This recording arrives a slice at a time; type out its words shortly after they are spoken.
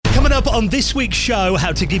up on this week's show,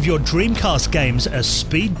 how to give your Dreamcast games a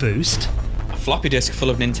speed boost. A floppy disk full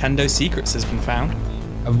of Nintendo secrets has been found.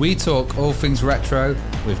 And we talk all things retro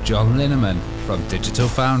with John Linneman from Digital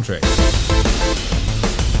Foundry.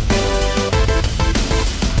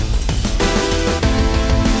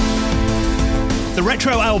 The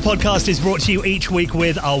Retro Hour podcast is brought to you each week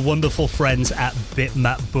with our wonderful friends at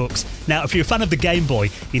Bitmap Books. Now, if you're a fan of the Game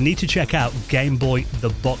Boy, you need to check out Game Boy The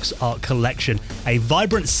Box Art Collection, a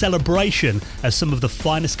vibrant celebration of some of the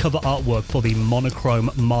finest cover artwork for the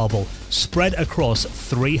monochrome marvel, spread across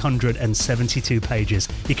 372 pages.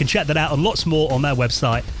 You can check that out and lots more on their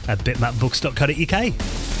website at bitmapbooks.co.uk.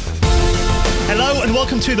 Hello and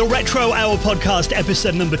welcome to the Retro Hour podcast,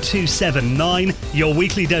 episode number 279, your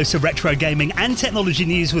weekly dose of retro gaming and technology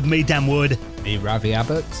news with me, Dan Wood. Me, Ravi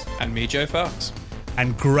Abbott. And me, Joe Fox.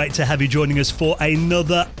 And great to have you joining us for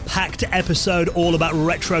another packed episode all about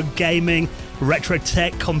retro gaming, retro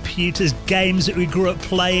tech, computers, games that we grew up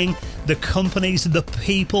playing, the companies, the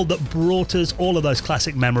people that brought us all of those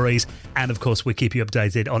classic memories. And of course, we keep you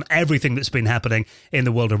updated on everything that's been happening in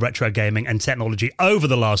the world of retro gaming and technology over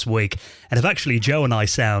the last week. And if actually Joe and I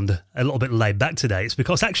sound a little bit laid back today, it's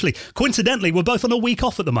because actually, coincidentally, we're both on a week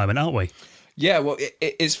off at the moment, aren't we? Yeah, well,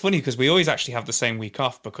 it's funny because we always actually have the same week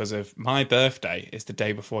off because of my birthday is the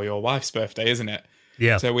day before your wife's birthday, isn't it?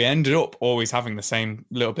 Yeah. So we ended up always having the same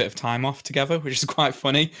little bit of time off together, which is quite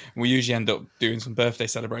funny. We usually end up doing some birthday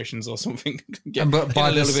celebrations or something, getting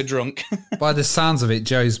a little bit drunk. By the sounds of it,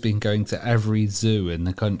 Joe's been going to every zoo in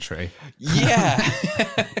the country. Yeah.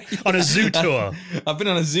 On a zoo tour. I've been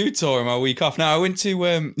on a zoo tour in my week off. Now, I went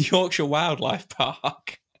to Yorkshire Wildlife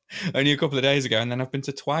Park only a couple of days ago, and then I've been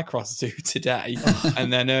to Twycross Zoo today,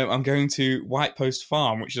 and then I'm going to White Post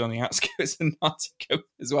Farm, which is on the outskirts of Nottingham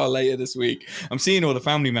as well later this week. I'm seeing all the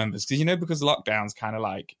family members because because lockdown's kind of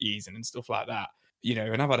like easing and stuff like that,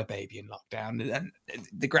 and I've had a baby in lockdown, and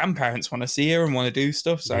the grandparents want to see her and want to do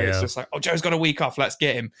stuff, so It's just like, oh, Joe's got a week off, let's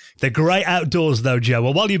get him. They're great outdoors though, Joe.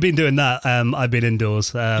 Well, while you've been doing that, I've been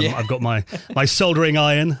indoors. I've got my soldering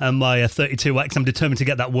iron and my 32X. I'm determined to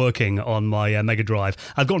get that working on my Mega Drive.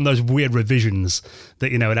 I've gotten those weird revisions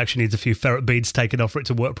that, it actually needs a few ferrite beads taken off for it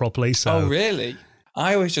to work properly. So. Oh, really?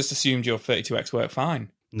 I always just assumed your 32X worked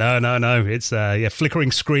fine. No. It's flickering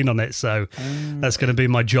screen on it. So that's going to be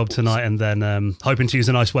my job tonight. And then hoping to use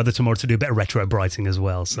the nice weather tomorrow to do a bit of retro brighting as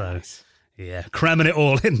well. So nice. Yeah, cramming it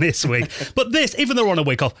all in this week. But this, even though we're on a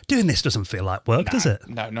week off, doing this doesn't feel like work, does it?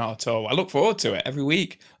 No, not at all. I look forward to it every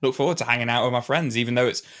week. Look forward to hanging out with my friends, even though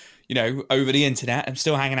it's, over the internet. I'm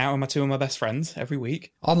still hanging out with two of my best friends every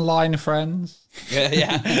week. Online friends.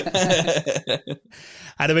 Yeah.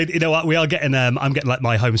 And I mean, you know what? We are getting, I'm getting like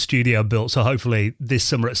my home studio built. So hopefully this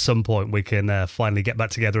summer at some point we can finally get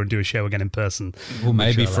back together and do a show again in person. Well,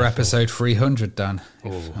 maybe for episode 300, Dan.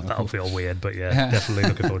 That'll feel weird, but definitely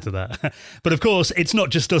looking forward to that. But of course, it's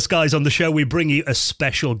not just us guys on the show. We bring you a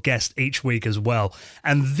special guest each week as well.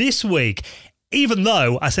 And this week, even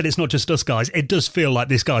though I said it's not just us guys, it does feel like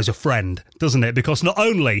this guy's a friend, doesn't it? Because not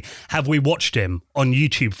only have we watched him on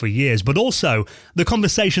YouTube for years, but also the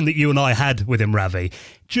conversation that you and I had with him, Ravi,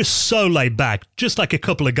 just so laid back, just like a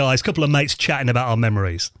couple of guys, couple of mates chatting about our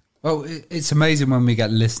memories. Well, it's amazing when we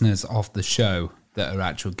get listeners off the show that are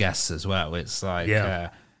actual guests as well. It's like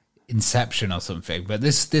Inception or something. But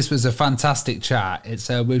this was a fantastic chat. It's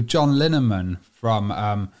with John Linneman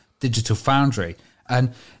from Digital Foundry.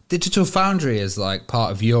 And Digital Foundry is like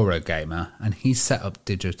part of Eurogamer, and he set up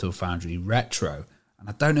Digital Foundry Retro. And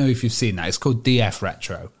I don't know if you've seen that. It's called DF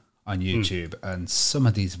Retro on YouTube, and some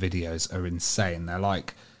of these videos are insane. They're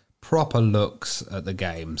like proper looks at the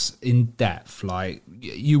games, in depth, like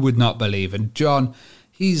you would not believe. And John,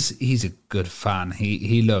 he's a good fan.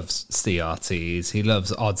 He loves CRTs. He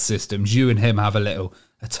loves odd systems. You and him have a little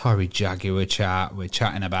Atari Jaguar chat. We're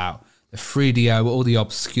chatting about the 3DO, all the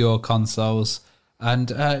obscure consoles.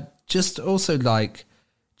 And just also like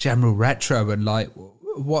general retro and like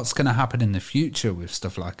what's going to happen in the future with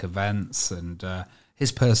stuff like events and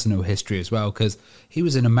his personal history as well, because he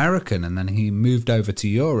was an American and then he moved over to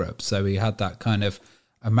Europe. So he had that kind of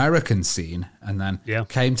American scene and then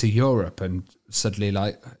came to Europe and suddenly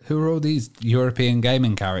like, who are all these European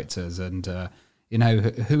gaming characters? And,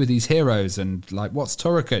 who are these heroes? And like, what's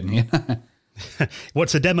Turrican?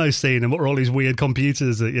 What's a demo scene and what are all these weird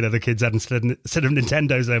computers that the kids had instead of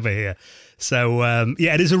Nintendos over here? So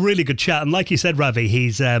it is a really good chat, and like you said, Ravi,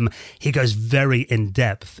 he goes very in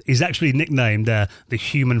depth. He's actually nicknamed the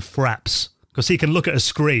Human Fraps because he can look at a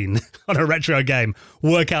screen on a retro game,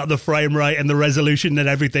 work out the frame rate and the resolution and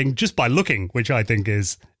everything just by looking, which I think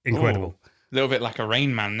is incredible. little bit like a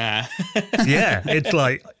Rain Man there. Yeah, it's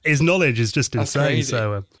like his knowledge is just insane. Crazy.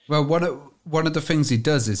 So, well, one of the things he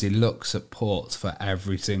does is he looks at ports for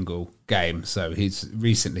every single game. So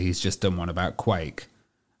he's just done one about Quake,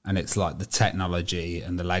 and it's like the technology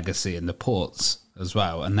and the legacy and the ports as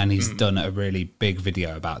well. And then he's done a really big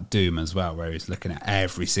video about Doom as well, where he's looking at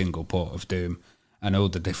every single port of Doom and all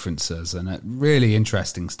the differences, and really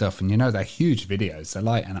interesting stuff. And they're huge videos; they're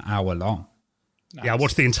like an hour long. Nice. Yeah, I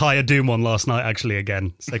watched the entire Doom one last night, actually,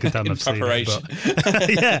 again. Second time I've seen it. But,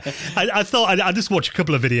 yeah, I thought I'd just watch a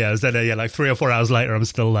couple of videos, then like 3 or 4 hours later, I'm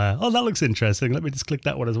still there. Oh, that looks interesting. Let me just click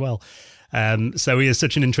that one as well. So he is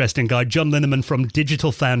such an interesting guy. John Linneman from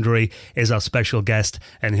Digital Foundry is our special guest,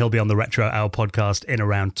 and he'll be on the Retro Hour podcast in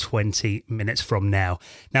around 20 minutes from now.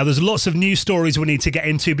 Now, there's lots of news stories we need to get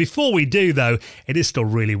into. Before we do, though, it is still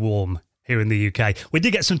really warm here in the UK. We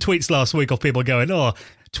did get some tweets last week of people going,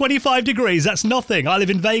 25 degrees, that's nothing. I live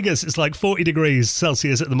in Vegas. It's like 40 degrees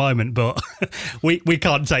Celsius at the moment, but we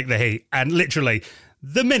can't take the heat. And literally,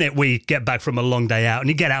 the minute we get back from a long day out and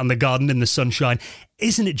you get out in the garden in the sunshine,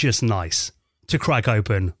 isn't it just nice to crack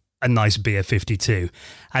open a nice beer 52?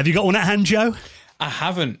 Have you got one at hand, Joe? I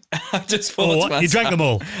haven't. I just thought to myself, you drank them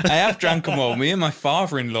all? I have drank them all. Me and my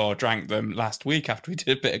father-in-law drank them last week after we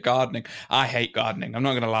did a bit of gardening. I hate gardening. I'm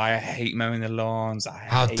not going to lie. I hate mowing the lawns.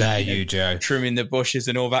 How dare you, Joe? Trimming the bushes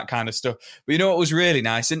and all that kind of stuff. But you know what was really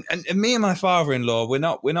nice? And me and my father-in-law,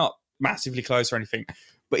 we're not massively close or anything.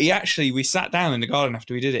 But we sat down in the garden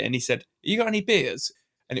after we did it, and he said, "You got any beers?"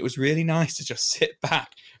 And it was really nice to just sit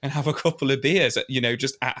back and have a couple of beers,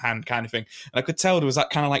 just at hand kind of thing. And I could tell there was that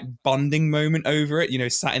kind of like bonding moment over it,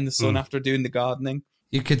 sat in the sun after doing the gardening.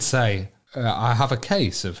 You could say, I have a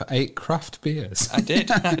case of 8 craft beers. I did.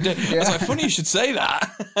 Yeah. I was like, funny you should say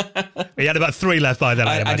that. You had about 3 left by then.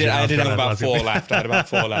 I did have about 4 left. I had about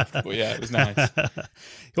 4 left. But yeah, it was nice.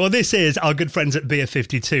 Well, this is our good friends at Beer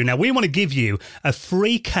 52. Now, we want to give you a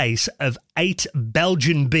free case of 8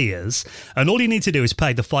 Belgian beers, and all you need to do is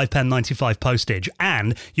pay the £5.95 postage,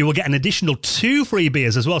 and you will get an additional 2 free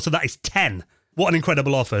beers as well, so that is 10. What an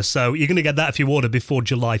incredible offer. So you're going to get that if you order before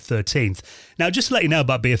July 13th. Now, just to let you know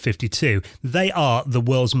about Beer 52, they are the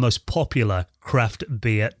world's most popular craft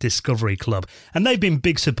beer discovery club. And they've been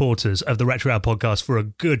big supporters of the Retro Hour podcast for a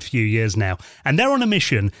good few years now. And they're on a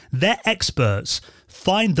mission. They're experts.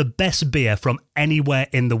 Find the best beer from anywhere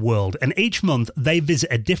in the world. And each month they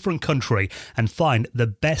visit a different country and find the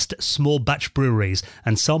best small batch breweries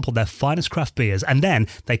and sample their finest craft beers. And then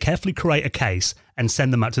they carefully create a case and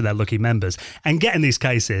send them out to their lucky members. And getting these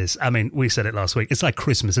cases, I mean, we said it last week, it's like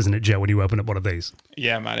Christmas, isn't it, Joe, when you open up one of these?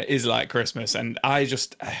 Yeah, man, it is like Christmas. And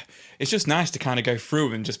it's just nice to kind of go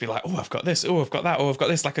through and just be like, oh, I've got this, oh, I've got that, oh, I've got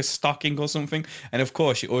this, like a stocking or something. And of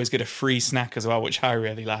course, you always get a free snack as well, which I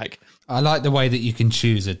really like. I like the way that you can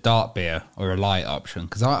choose a dark beer or a light option,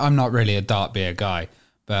 because I'm not really a dark beer guy,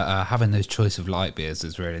 but having those choice of light beers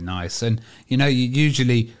is really nice. And, you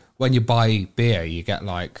usually when you buy beer, you get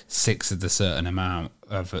like 6 of the certain amount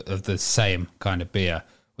of the same kind of beer.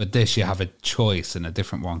 With this, you have a choice and a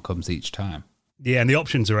different one comes each time. Yeah, and the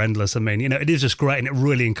options are endless. I mean, it is just great, and it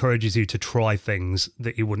really encourages you to try things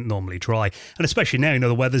that you wouldn't normally try. And especially now,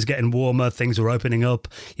 the weather's getting warmer, things are opening up.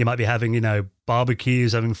 You might be having,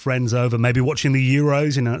 barbecues, having friends over, maybe watching the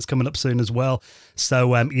Euros, that's coming up soon as well.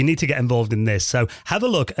 So you need to get involved in this. So have a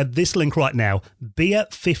look at this link right now,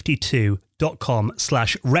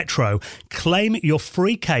 beer52.com/retro. Claim your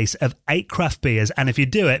free case of 8 craft beers, and if you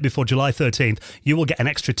do it before July 13th, you will get an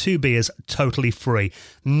extra 2 beers totally free.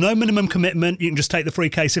 No minimum commitment. You can just take the free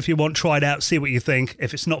case if you want, try it out, see what you think.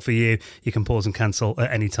 If it's not for you, you can pause and cancel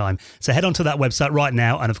at any time. So head on to that website right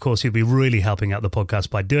now, and of course, you'll be really helping out the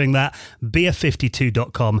podcast by doing that.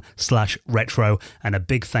 beer52.com/retro, and a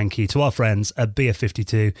big thank you to our friends at Beer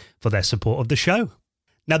 52 for their support of the show.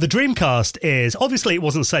 Now, the Dreamcast is, obviously it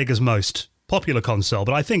wasn't Sega's most popular console,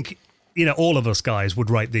 but I think, all of us guys would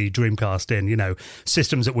rate the Dreamcast in,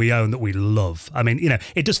 systems that we own that we love. I mean,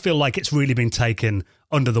 it does feel like it's really been taken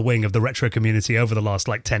under the wing of the retro community over the last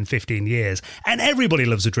 10, 15 years. And everybody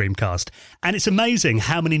loves a Dreamcast. And it's amazing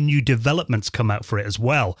how many new developments come out for it as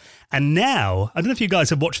well. And now, I don't know if you guys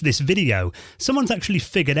have watched this video, someone's actually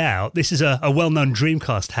figured out, this is a well-known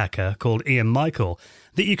Dreamcast hacker called Ian Michael,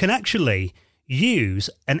 that you can actually use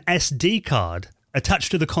an SD card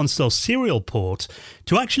attached to the console serial port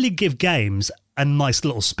to actually give games a nice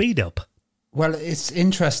little speed up. Well, it's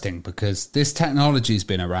interesting because this technology's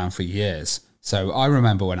been around for years. So I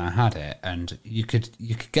remember when I had it, and you could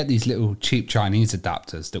get these little cheap Chinese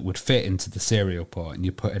adapters that would fit into the serial port, and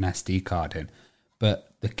you put an SD card in.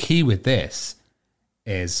 But the key with this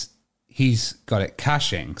is he's got it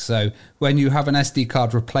caching. So when you have an SD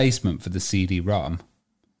card replacement for the CD-ROM,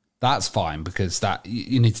 that's fine, because that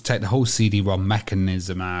you need to take the whole CD-ROM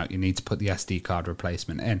mechanism out. You need to put the SD card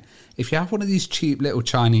replacement in. If you have one of these cheap little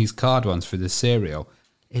Chinese card ones for the serial,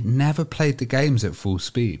 it never played the games at full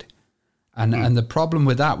speed. And the problem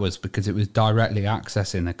with that was because it was directly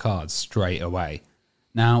accessing the cards straight away.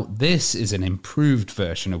 Now, this is an improved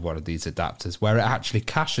version of one of these adapters where it actually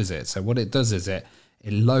caches it. So what it does is it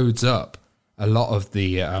loads up a lot of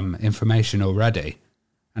the information already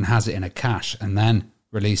and has it in a cache, and then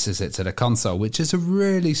releases it to the console, which is a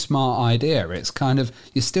really smart idea. It's kind of,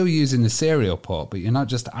 you're still using the serial port, but you're not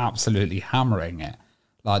just absolutely hammering it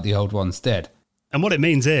like the old ones did. And what it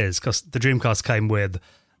means is, because the Dreamcast came with,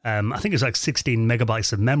 I think it was like 16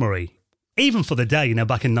 megabytes of memory. Even for the day,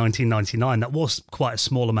 back in 1999, that was quite a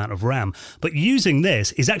small amount of RAM. But using this,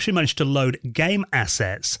 he's actually managed to load game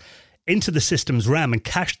assets into the system's RAM and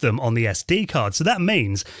cache them on the SD card. So that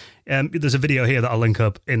means, there's a video here that I'll link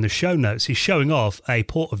up in the show notes. He's showing off a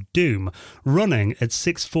port of Doom running at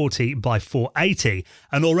 640 by 480.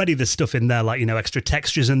 And already there's stuff in there like, extra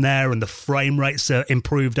textures in there, and the frame rates are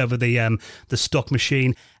improved over the stock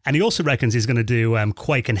machine. And he also reckons he's going to do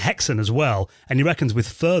Quake and Hexen as well. And he reckons with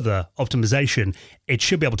further optimization, it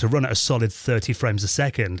should be able to run at a solid 30 frames a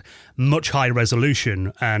second, much higher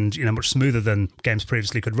resolution, and much smoother than games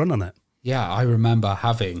previously could run on it. Yeah, I remember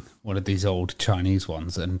having one of these old Chinese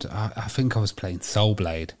ones, and I think I was playing Soul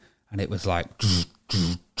Blade, and it was like,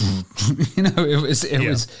 it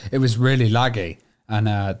was really laggy.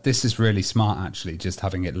 And this is really smart, actually, just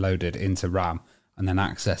having it loaded into RAM and then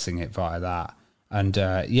accessing it via that. And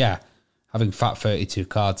having FAT32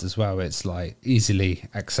 cards as well, it's like easily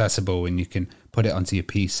accessible, and you can put it onto your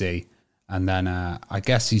PC. And then I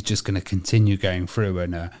guess he's just going to continue going through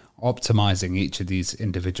and optimizing each of these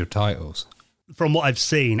individual titles. From what I've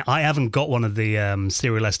seen, I haven't got one of the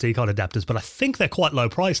serial SD card adapters, but I think they're quite low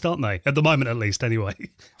priced, aren't they? At the moment, at least, anyway.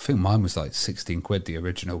 I think mine was like 16 quid, the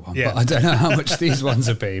original one. Yeah. But I don't know how much these ones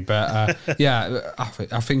would be. But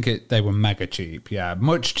I think they were mega cheap. Yeah,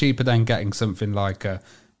 much cheaper than getting something like a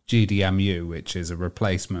GDMU, which is a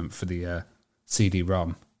replacement for the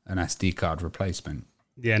CD-ROM, an SD card replacement.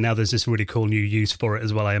 Yeah, now there's this really cool new use for it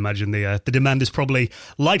as well. I imagine the demand is probably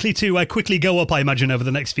likely to quickly go up, I imagine, over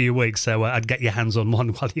the next few weeks. So I'd get your hands on one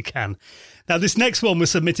while you can. Now, this next one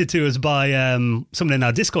was submitted to us by someone in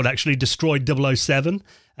our Discord, actually, Destroyed007,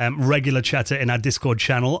 regular chatter in our Discord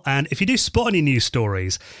channel. And if you do spot any news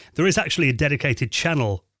stories, there is actually a dedicated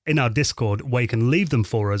channel in our Discord where you can leave them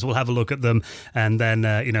for us. We'll have a look at them, and then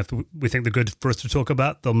if we think they're good for us to talk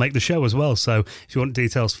about, they'll make the show as well. So if you want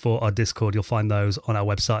details for our Discord, you'll find those on our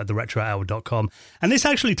website at theretrohour.com. And this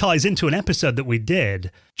actually ties into an episode that we did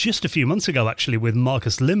just a few months ago, actually, with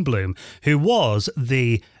Marcus Lindblom, who was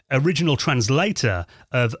the original translator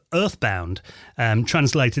of Earthbound,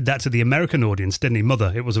 translated that to the American audience, didn't he?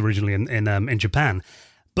 Mother, it was originally in Japan.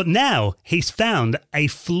 But now he's found a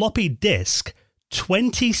floppy disk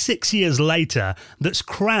 26 years later that's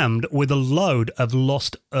crammed with a load of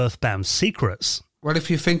lost Earthbound secrets. Well, if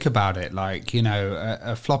you think about it, like,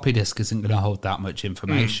 a floppy disk isn't going to hold that much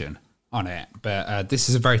information on it, but this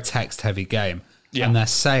is a very text-heavy game, and they're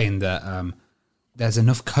saying that there's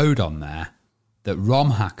enough code on there that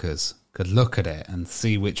ROM hackers could look at it and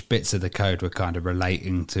see which bits of the code were kind of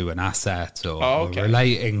relating to an asset or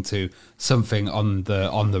relating to something on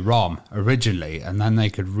the ROM originally, and then they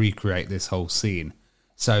could recreate this whole scene.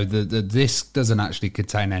 So the disc doesn't actually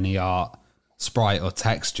contain any art, sprite, or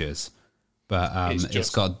textures, but it's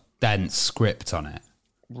got dense script on it.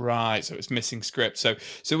 Right, so it's missing script. So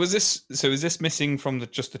is this missing from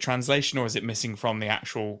just the translation, or is it missing from the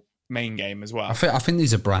actual main game as well? I think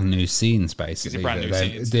these are brand new scenes, basically. These are brand new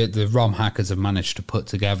scenes. The ROM hackers have managed to put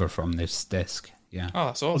together from this disc. Yeah. Oh,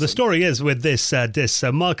 that's awesome. Well, the story is with this disc,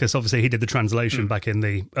 so Marcus, obviously, he did the translation back in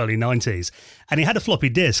the early 90s, and he had a floppy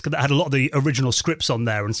disk that had a lot of the original scripts on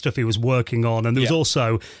there and stuff he was working on, and there was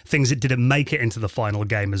also things that didn't make it into the final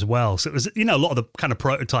game as well. So it was, a lot of the kind of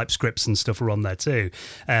prototype scripts and stuff were on there too.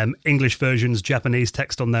 English versions, Japanese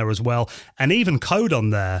text on there as well, and even code on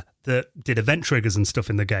there that did event triggers and stuff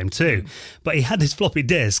in the game too. But he had this floppy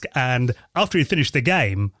disk, and after he finished the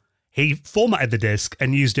game, he formatted the disk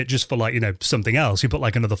and used it just for something else. He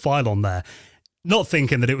put another file on there, not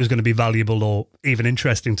thinking that it was going to be valuable or even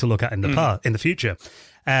interesting to look at in the future.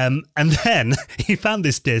 And then he found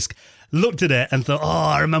this disk, looked at it and thought,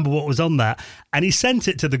 I remember what was on that. And he sent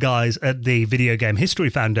it to the guys at the Video Game History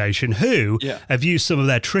Foundation, who have used some of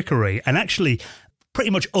their trickery and actually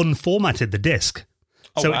pretty much unformatted the disk.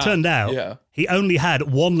 So it turned out he only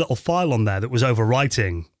had one little file on there that was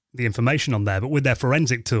overwriting the information on there, but with their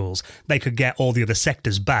forensic tools, they could get all the other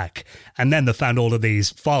sectors back. And then they found all of these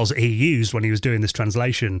files that he used when he was doing this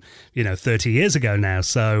translation, 30 years ago now.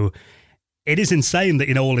 So it is insane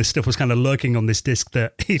that, all this stuff was kind of lurking on this disc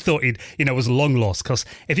that he thought was long lost. Because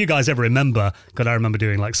if you guys ever remember, because I remember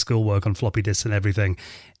doing like schoolwork on floppy disks and everything,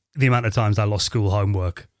 the amount of times I lost school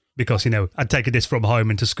homework. Because, I'd take a disc from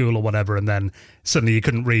home into school or whatever, and then suddenly you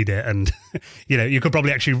couldn't read it. And, you could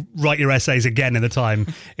probably actually write your essays again in the time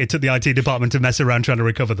it took the IT department to mess around trying to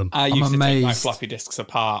recover them. I used to take my floppy disks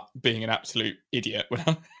apart, being an absolute idiot when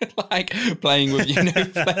I'm like playing with,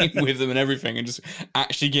 playing with them and everything, and just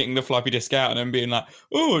actually getting the floppy disk out and then being like,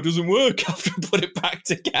 oh, it doesn't work after I put it back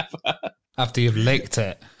together. After you've licked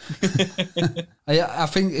it. I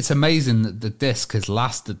think it's amazing that the disc has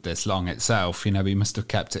lasted this long itself. We must have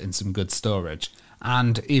kept it in some good storage.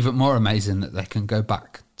 And even more amazing that they can go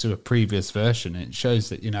back to a previous version. It shows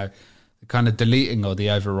that, the kind of deleting or the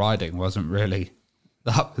overriding wasn't really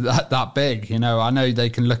that big. I know they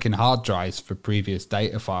can look in hard drives for previous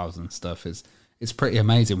data files and stuff. It's pretty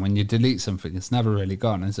amazing. When you delete something, it's never really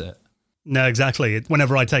gone, is it? No, exactly.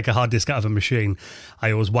 Whenever I take a hard disk out of a machine,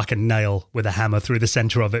 I always whack a nail with a hammer through the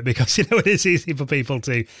centre of it because, it is easy for people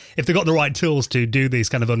to, if they've got the right tools to do these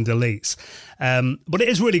kind of undeletes. But it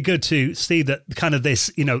is really good to see that kind of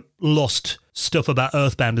this, lost stuff about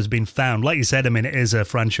Earthbound has been found. Like you said, it is a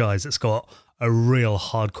franchise that's got a real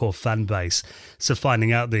hardcore fan base. So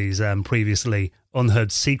finding out these previously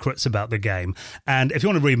unheard secrets about the game. And if you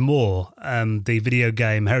want to read more, the Video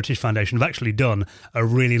Game Heritage Foundation have actually done a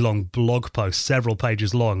really long blog post, several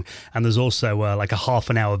pages long. And there's also like a half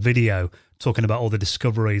an hour video talking about all the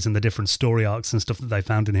discoveries and the different story arcs and stuff that they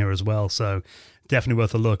found in here as well. So definitely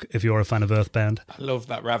worth a look if you're a fan of Earthbound. I love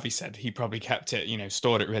that Ravi said he probably kept it,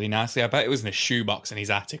 stored it really nicely. I bet it was in a shoebox in his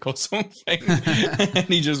attic or something. And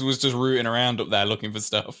he was just rooting around up there looking for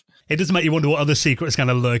stuff. It does make you wonder what other secrets kind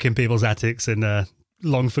of lurk in people's attics and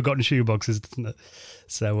long forgotten shoeboxes, doesn't it?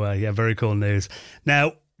 So, very cool news.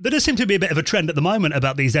 Now, there does seem to be a bit of a trend at the moment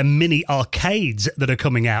about these mini arcades that are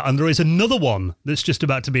coming out, and there is another one that's just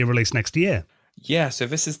about to be released next year. Yeah, so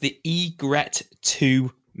this is the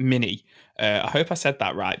EP279 Mini. I hope I said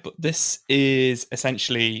that right, but this is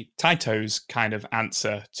essentially Taito's kind of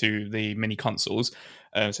answer to the mini consoles.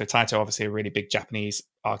 So Taito, obviously a really big Japanese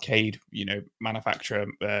arcade, manufacturer,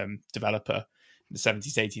 developer in the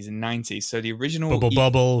 70s, 80s, and 90s. So the original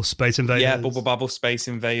Bubble, Space Invaders. Yeah, Bubble, Space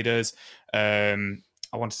Invaders.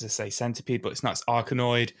 I wanted to say Centipede, but it's not. It's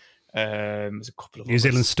Arkanoid. There's a couple of New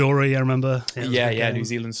Zealand Story, I remember. Yeah, New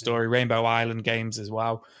Zealand Story, Rainbow Island games as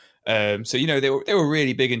well. So they were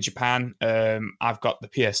really big in Japan. I've got the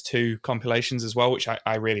PS2 compilations as well, which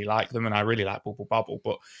I really like them, and I really like Bubble.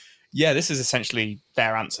 But yeah, this is essentially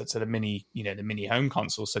their answer to the mini, the mini home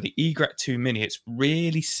console. So the EGRET2 Mini, it's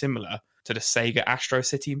really similar to the Sega Astro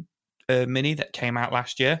City Mini that came out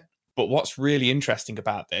last year. But what's really interesting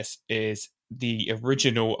about this is the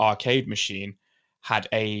original arcade machine had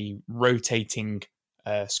a rotating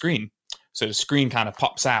screen. So the screen kind of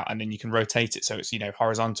pops out and then you can rotate it so it's,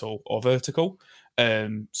 horizontal or vertical.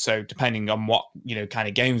 So depending on what, kind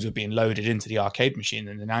of games were being loaded into the arcade machine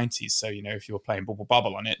in the 90s. So, if you were playing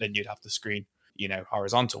Bubble on it, then you'd have the screen,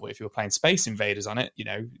 horizontal. But if you were playing Space Invaders on it,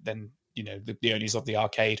 then, the owners of the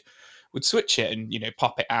arcade would switch it and,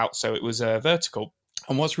 pop it out so it was vertical.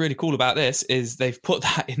 And what's really cool about this is they've put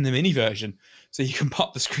that in the mini version, so you can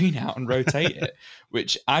pop the screen out and rotate it,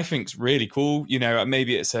 which I think's really cool.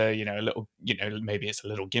 Maybe it's a little, maybe it's a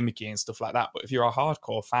little gimmicky and stuff like that. But if you're a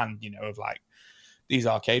hardcore fan, of like these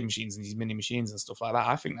arcade machines and these mini machines and stuff like that,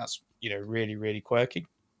 I think that's really, really quirky.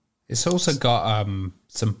 It's also got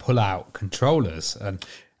some pull-out controllers,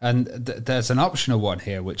 and there's an optional one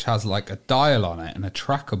here which has like a dial on it and a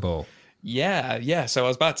trackable. Yeah. So I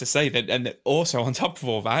was about to say that, and also on top of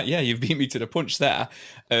all that, you've beat me to the punch there.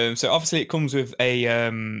 So obviously it comes with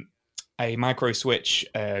a micro switch,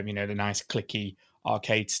 the nice clicky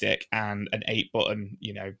arcade stick, and an 8-button,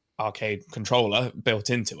 arcade controller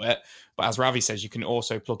built into it. But as Ravi says, you can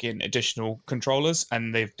also plug in additional controllers,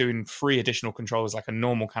 and they're doing 3 additional controllers, like a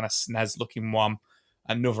normal kind of SNES looking one,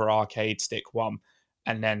 another arcade stick one,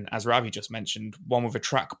 and then, as Ravi just mentioned, one with a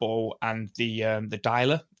trackball and the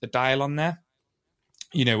dial on there,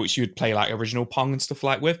 which you would play like original Pong and stuff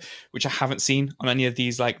like with, which I haven't seen on any of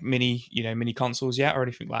these like mini consoles yet or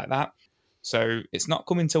anything like that. So it's not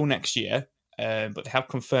coming till next year, but they have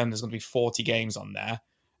confirmed there's going to be 40 games on there,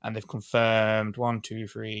 and they've confirmed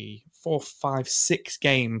 6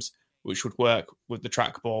 games which would work with the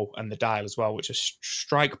trackball and the dial as well, which are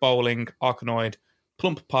Strike Bowling, Arkanoid,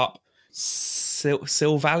 Plump Pop,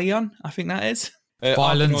 Sylvalion, I think that is.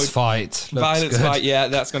 Violence Fight. Violence good. Fight, yeah,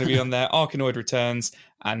 that's going to be on there. Arkanoid Returns,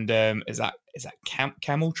 and is that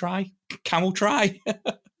Camel Try? Camel Try?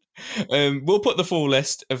 We'll put the full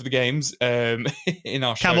list of the games in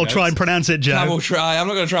our show Camel notes. Try and pronounce it, Joe. Camel Try. I'm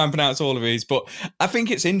not going to try and pronounce all of these, but I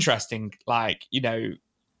think it's interesting. Like, you know,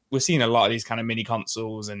 we're seeing a lot of these kind of mini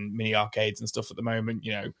consoles and mini arcades and stuff at the moment,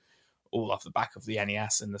 you know, all off the back of the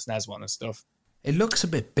NES and the SNES one and stuff. It looks a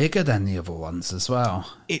bit bigger than the other ones as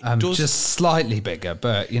well. It does. Just slightly bigger,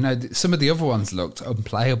 but, you know, some of the other ones looked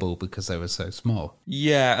unplayable because they were so small.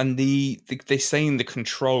 Yeah, and they're saying the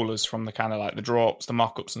controllers from the kind of like the drops, the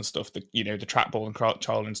mock-ups and stuff, the, you know, the trackball and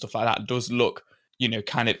controller and stuff like that does look, you know,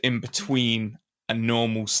 kind of in between a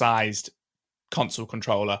normal sized console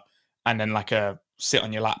controller and then like a sit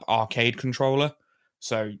on your lap arcade controller.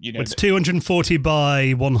 So, you know, it's 240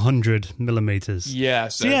 by 100 millimeters. Yeah.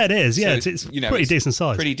 So yeah, it is. Yeah, so it's you know, pretty decent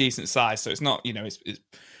size. Pretty decent size. So it's not, you know, it's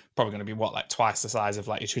probably going to be like twice the size of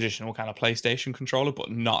like your traditional kind of PlayStation controller, but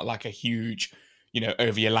not like a huge, you know,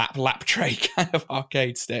 over your lap tray kind of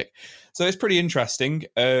arcade stick. So it's pretty interesting.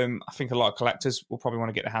 I think a lot of collectors will probably want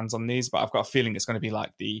to get their hands on these, but I've got a feeling it's going to be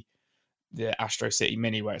like the Astro City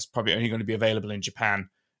Mini, where it's probably only going to be available in Japan.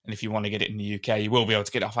 And if you want to get it in the UK, you will be able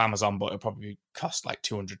to get it off Amazon, but it'll probably cost like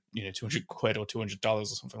 200 quid or $200 or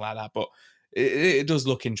something like that. But it does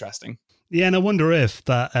look interesting. Yeah, and I wonder if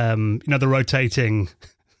that, you know, the rotating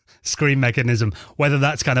screen mechanism, whether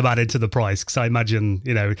that's kind of added to the price. Because I imagine,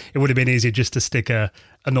 you know, it would have been easier just to stick a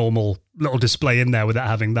normal little display in there without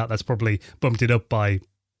having that. That's probably bumped it up by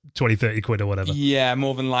 20, 30 quid or whatever. Yeah,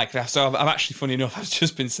 more than likely. So I've actually, funny enough, I've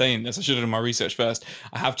just been saying this. I should have done my research first.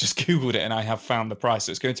 I have just Googled it and I have found the price.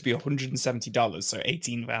 So it's going to be $170, so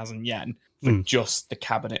 18,000 yen for just the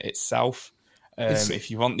cabinet itself. If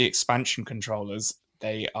you want the expansion controllers,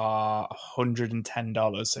 they are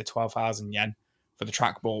 $110, so 12,000 yen for the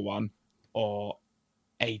trackball one, or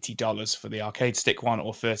 $80 for the arcade stick one,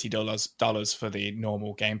 or $30 for the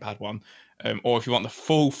normal gamepad one. Or if you want the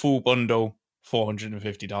full bundle,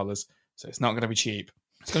 $450. So it's not going to be cheap.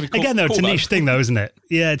 It's going to be cool. Again, though, it's a niche thing, though, isn't it?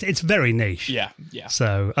 Yeah, it's very niche. Yeah.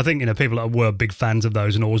 So I think, you know, people that were big fans of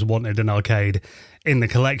those and always wanted an arcade in the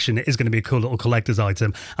collection, it is going to be a cool little collector's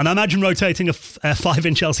item. And I imagine rotating a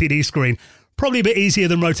 5-inch LCD screen probably a bit easier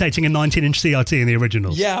than rotating a 19-inch CRT in the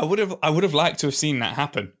originals. Yeah, I would have liked to have seen that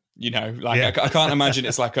happen. You know, like yeah. I can't imagine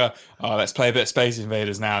it's like let's play a bit of Space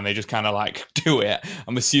Invaders now, and they just kind of like do it.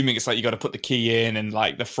 I'm assuming it's like you got to put the key in, and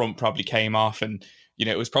like the front probably came off, and you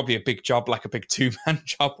know it was probably a big job, like a big 2-man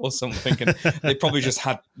job or something. And they probably just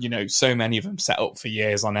had, you know, so many of them set up for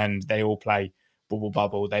years on end. They all play Bubble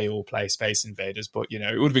Bobble, they all play Space Invaders, but you know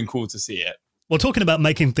it would have been cool to see it. Well, talking about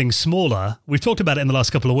making things smaller, we've talked about it in the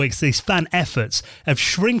last couple of weeks, these fan efforts of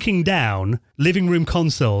shrinking down living room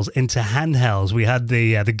consoles into handhelds. We had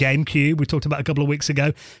the GameCube we talked about a couple of weeks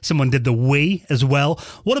ago. Someone did the Wii as well.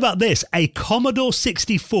 What about this? A Commodore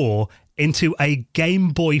 64 into a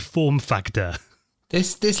Game Boy form factor.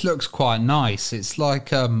 This looks quite nice. It's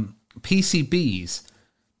like PCBs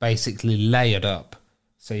basically layered up.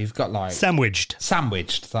 So you've got like... Sandwiched,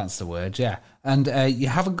 that's the word, yeah. And you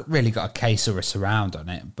haven't really got a case or a surround on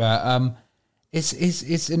it, but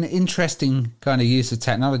it's an interesting kind of use of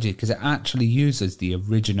technology because it actually uses the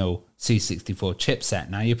original C64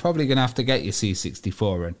 chipset. Now, you're probably going to have to get your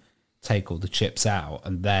C64 and take all the chips out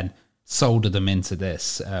and then solder them into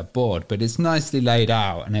this board, but it's nicely laid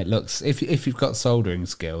out, and it looks, if you've got soldering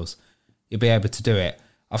skills, you'll be able to do it.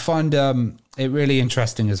 I find it really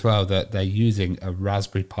interesting as well that they're using a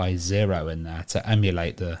Raspberry Pi Zero in there to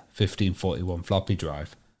emulate the 1541 floppy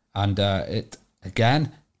drive. And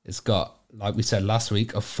it's got, like we said last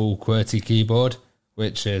week, a full QWERTY keyboard,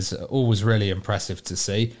 which is always really impressive to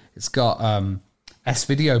see. It's got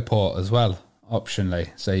S-Video port as well,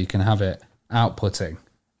 optionally, so you can have it outputting,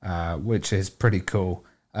 which is pretty cool.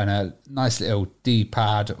 And a nice little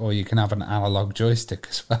D-pad, or you can have an analog joystick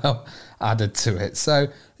as well added to it. So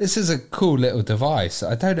this is a cool little device.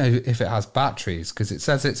 I don't know if it has batteries because it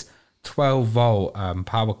says it's 12-volt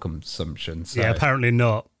power consumption. So yeah, apparently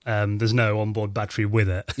not. There's no onboard battery with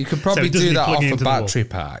it. You could probably do that off a battery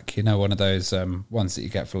pack. You know, one of those ones that you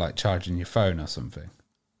get for like charging your phone or something.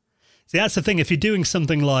 See, that's the thing. If you're doing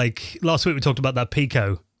something like last week, we talked about that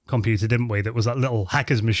Pico computer, didn't we? That was that little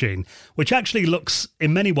hacker's machine, which actually looks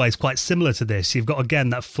in many ways quite similar to this. You've got, again,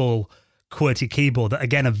 that full QWERTY keyboard that,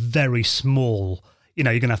 again, are very small. You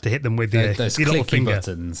know, you're going to have to hit them with your little finger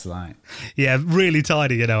buttons, like. Yeah, really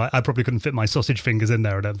tiny. You know, I probably couldn't fit my sausage fingers in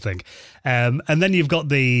there, I don't think. And then you've got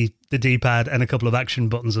the D-pad and a couple of action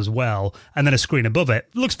buttons as well, and then a screen above it.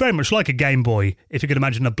 Looks very much like a Game Boy, if you could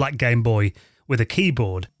imagine a black Game Boy with a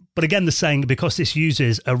keyboard. But again, they're saying because this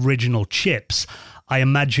uses original chips, I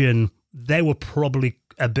imagine they were probably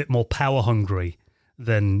a bit more power hungry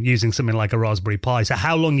than using something like a Raspberry Pi. So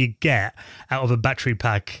how long you get out of a battery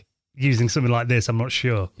pack using something like this, I'm not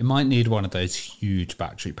sure. You might need one of those huge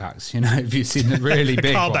battery packs, if you've seen the really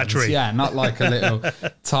big car ones. battery. Yeah, not like a little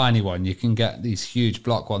tiny one. You can get these huge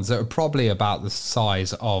block ones that are probably about the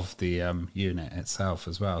size of the unit itself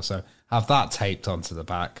as well. So have that taped onto the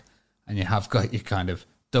back, and you have got your kind of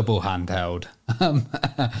double handheld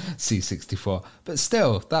C64. But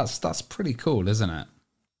still, that's pretty cool, isn't it?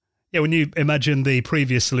 Yeah, when you imagine the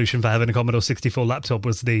previous solution for having a Commodore 64 laptop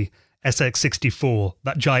was the SX64,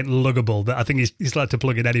 that giant luggable that I think he's like to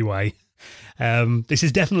plug in anyway. This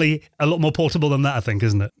is definitely a lot more portable than that, I think,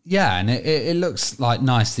 isn't it? Yeah, and it looks like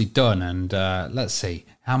nicely done. And let's see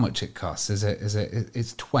how much it costs.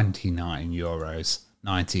 It's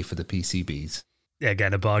 €29.90 for the PCBs. Yeah,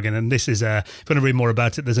 again, a bargain. And this is, if you want to read more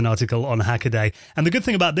about it, there's an article on Hackaday. And the good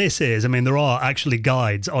thing about this is, there are actually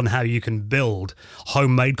guides on how you can build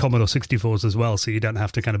homemade Commodore 64s as well, so you don't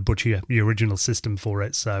have to kind of butcher your original system for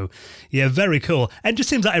it. So, yeah, very cool. And it just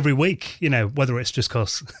seems like every week, whether it's just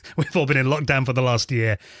because we've all been in lockdown for the last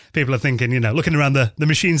year, people are thinking, looking around the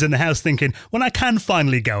machines in the house thinking, when I can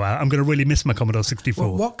finally go out, I'm going to really miss my Commodore 64.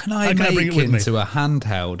 Well, what can I make into a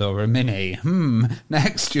handheld or a mini?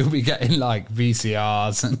 Next you'll be getting like VCRs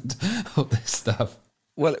and all this stuff.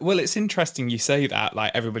 Well, it's interesting you say that,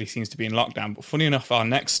 like everybody seems to be in lockdown, but funny enough, our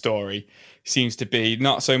next story seems to be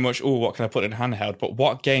not so much, what can I put in handheld, but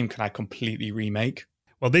what game can I completely remake?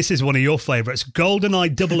 Well, this is one of your favourites,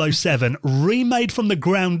 GoldenEye 007, remade from the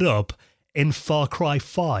ground up in Far Cry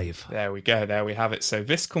 5. There we go, there we have it. So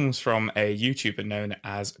this comes from a YouTuber known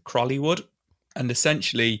as Crollywood, and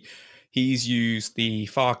essentially he's used the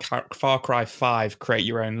Far Cry 5 create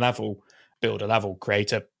your own level, build a level,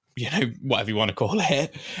 create a, whatever you want to call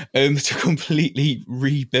it, to completely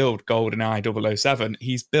rebuild GoldenEye 007.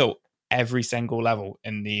 He's built every single level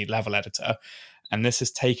in the level editor, and this has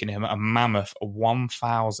taken him a mammoth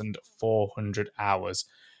 1,400 hours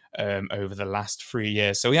over the last 3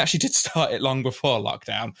 years. So he actually did start it long before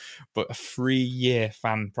lockdown, but a 3-year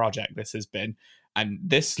fan project this has been. And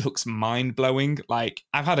this looks mind-blowing. Like,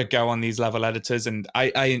 I've had a go on these level editors, and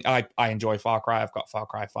I enjoy Far Cry. I've got Far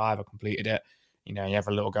Cry 5. I completed it. You have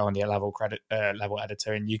a little go on the level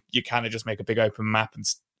editor, and you kind of just make a big open map and,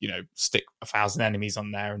 stick 1,000 enemies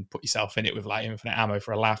on there and put yourself in it with, like, infinite ammo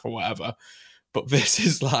for a laugh or whatever. But this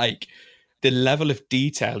is, like, the level of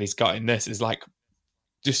detail he's got in this is, like,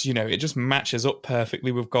 just, it just matches up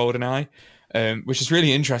perfectly with GoldenEye. Which is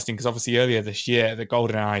really interesting because obviously earlier this year, the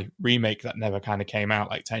GoldenEye remake that never kind of came out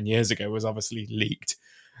like 10 years ago was obviously leaked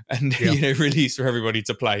and released for everybody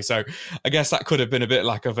to play. So I guess that could have been a bit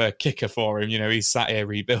like of a kicker for him. He's sat here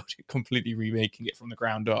rebuilding, completely remaking it from the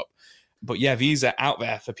ground up. But yeah, these are out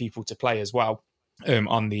there for people to play as well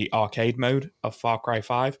on the arcade mode of Far Cry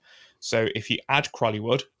 5. So if you add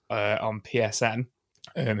Crollywood on PSN,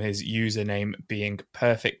 his username being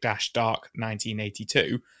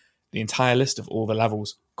perfect-dark1982, the entire list of all the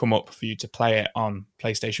levels come up for you to play it on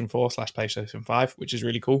PlayStation 4/PlayStation 5, which is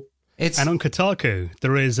really cool. And on Kotaku,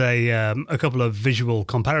 there is a couple of visual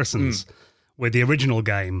comparisons with the original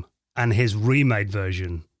game and his remade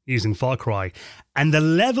version using Far Cry. And the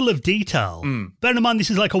level of detail, bear in mind this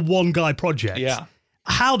is like a one-guy project. Yeah.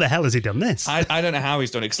 How the hell has he done this? I don't know how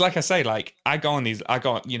he's done it. Because like I say, like I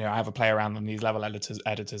have a play around on these level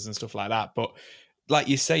editors and stuff like that. But like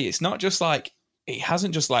you say, it's not just like, it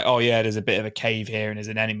hasn't just like, there's a bit of a cave here and there's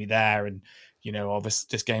an enemy there. And,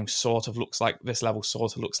 this game sort of looks like, this level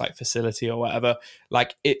sort of looks like Facility or whatever.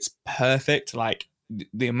 Like, it's perfect. Like,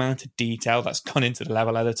 the amount of detail that's gone into the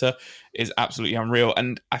level editor is absolutely unreal.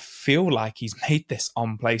 And I feel like he's made this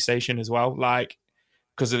on PlayStation as well. Like,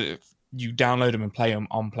 because you download them and play them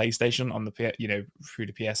on PlayStation on the, through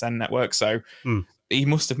the PSN network. So he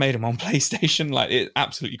must have made them on PlayStation. Like, it's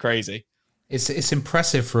absolutely crazy. It's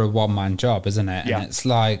impressive for a one-man job, isn't it? Yeah. And it's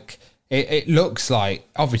like, it looks like,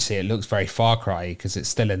 obviously it looks very Far Cry because it's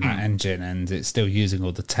still in that engine and it's still using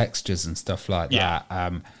all the textures and stuff like that.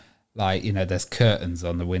 There's curtains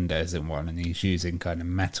on the windows in one and he's using kind of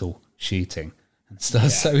metal sheeting and stuff. Yeah,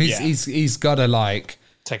 so he's got to like,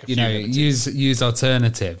 take a few use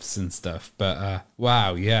alternatives and stuff. But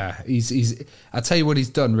wow, yeah, he's. I tell you what he's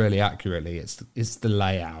done really accurately. It's the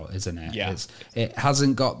layout, isn't it? Yeah. It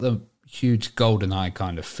hasn't got the huge GoldenEye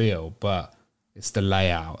kind of feel, but it's the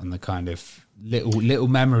layout and the kind of little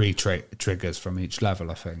memory triggers from each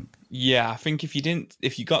level, I think. Yeah, I think if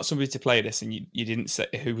you got somebody to play this and you didn't say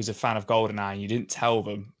who was a fan of GoldenEye and you didn't tell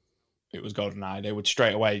them it was GoldenEye, they would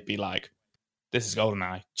straight away be like, this is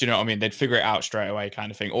GoldenEye. Do you know what I mean? They'd figure it out straight away kind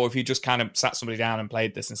of thing. Or if you just kind of sat somebody down and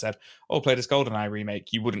played this and said, oh, play this GoldenEye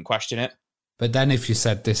remake, you wouldn't question it. But then if you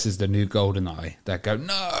said this is the new GoldenEye, they'd go,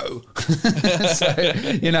 no. So,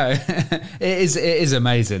 you know, it is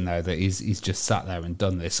amazing, though, that he's just sat there and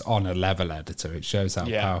done this on a level editor. It shows how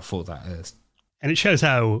powerful that is. And it shows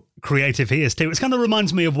how creative he is, too. It kind of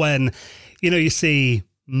reminds me of when, you know, you see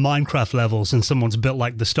Minecraft levels and someone's built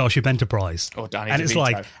like the Starship Enterprise. Or Danny and DeVito. It's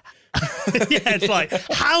like... it's like,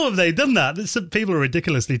 how have they done that? Some people are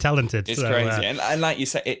ridiculously talented. It's crazy. And like you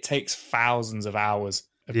said, it takes thousands of hours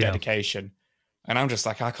of dedication. And I'm just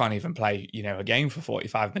like, I can't even play, you know, a game for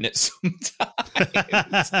 45 minutes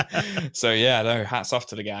sometimes. So, yeah, no, hats off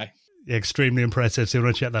to the guy. Extremely impressive. So you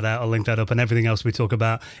want to check that out. I'll link that up and everything else we talk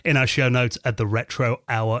about in our show notes at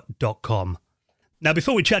theretrohour.com. Now,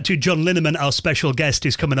 before we chat to John Linneman, our special guest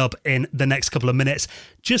who's coming up in the next couple of minutes,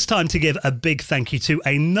 just time to give a big thank you to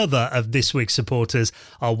another of this week's supporters,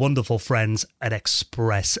 our wonderful friends at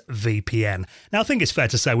ExpressVPN. Now, I think it's fair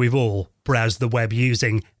to say we've all browsed the web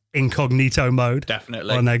using incognito mode.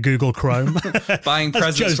 Definitely. On Google Chrome. Buying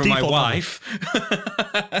presents for my wife.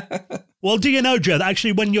 Well, do you know, Joe, that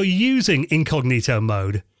actually when you're using incognito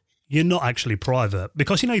mode, you're not actually private.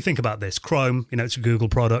 Because, you know, you think about this. Chrome, you know, it's a Google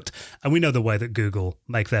product. And we know the way that Google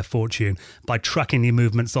make their fortune by tracking your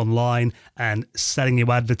movements online and selling you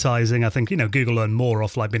advertising. I think, you know, Google earn more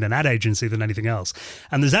off like being an ad agency than anything else.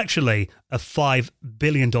 And there's actually a $5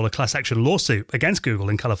 billion class action lawsuit against Google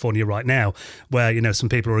in California right now, where, you know, some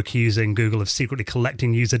people are accusing Google of secretly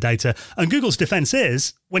collecting user data. And Google's defense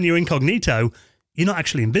is, when you're incognito, you're not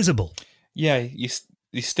actually invisible. Yeah, you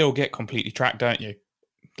still get completely tracked, don't you?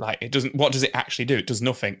 Like, it doesn't. What does it actually do? It does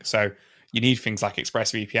nothing. So you need things like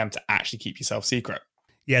ExpressVPN to actually keep yourself secret.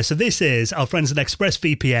 Yeah, so this is our friends at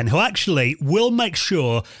ExpressVPN who actually will make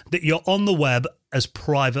sure that you're on the web as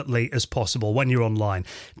privately as possible when you're online.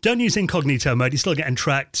 Don't use incognito mode. You're still getting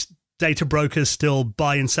tracked. Data brokers still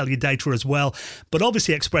buy and sell your data as well. But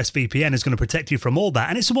obviously ExpressVPN is going to protect you from all that.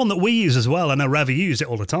 And it's the one that we use as well. And I rather use it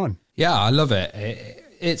all the time. Yeah, I love it.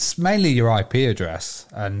 It's mainly your IP address,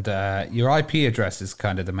 and your IP address is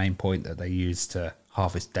kind of the main point that they use to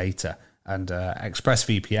harvest data. And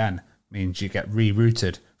ExpressVPN means you get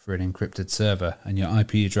rerouted for an encrypted server, and your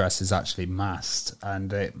IP address is actually masked,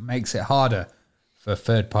 and it makes it harder for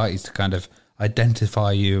third parties to kind of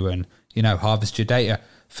identify you and, you know, harvest your data.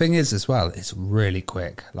 Thing is, as well, it's really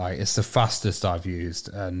quick. Like, it's the fastest I've used,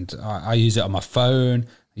 and I use it on my phone,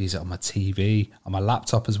 I use it on my TV, on my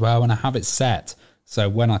laptop as well, and I have it set. So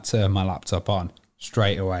when I turn my laptop on,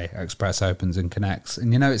 straight away, Express opens and connects.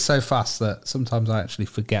 And, you know, it's so fast that sometimes I actually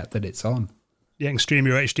forget that it's on. You can stream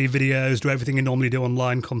your HD videos, do everything you normally do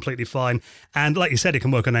online completely fine. And like you said, it can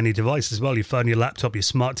work on any device as well. Your phone, your laptop, your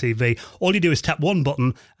smart TV. All you do is tap one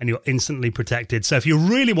button and you're instantly protected. So if you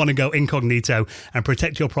really want to go incognito and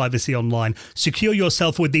protect your privacy online, secure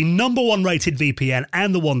yourself with the #1 rated VPN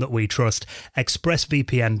and the one that we trust,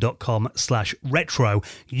 expressvpn.com/retro.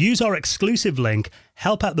 Use our exclusive link,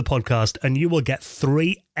 help out the podcast, and you will get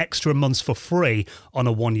 3 extra months for free on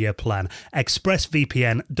a 1-year plan.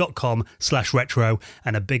 expressvpn.com/retro.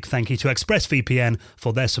 And a big thank you to ExpressVPN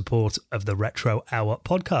for their support of the Retro Hour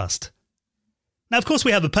podcast. Now, of course,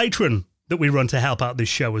 we have a patron that we run to help out this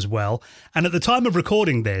show as well. And at the time of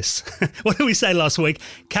recording this, what did we say last week?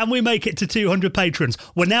 Can we make it to 200 patrons?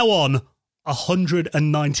 We're now on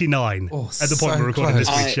 199 at the point we're recording this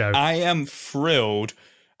week's show. I am thrilled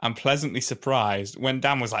and pleasantly surprised when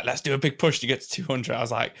Dan was like, let's do a big push to get to 200. I was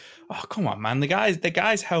like, oh, come on, man. The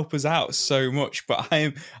guys help us out so much, but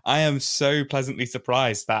I am so pleasantly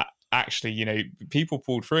surprised that actually, you know, people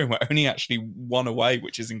pulled through and we're only actually one away,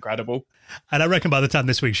 which is incredible. And I reckon by the time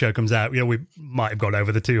this week's show comes out, you know, we might have got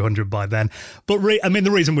over the 200 by then. But I mean, the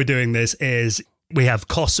reason we're doing this is we have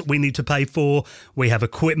costs that we need to pay for. We have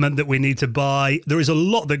equipment that we need to buy. There is a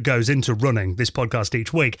lot that goes into running this podcast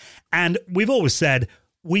each week. And we've always said,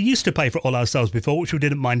 we used to pay for it all ourselves before, which we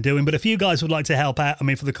didn't mind doing. But if you guys would like to help out, I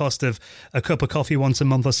mean, for the cost of a cup of coffee once a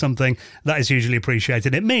month or something, that is hugely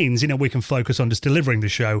appreciated. It means, you know, we can focus on just delivering the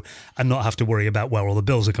show and not have to worry about where all the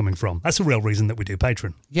bills are coming from. That's the real reason that we do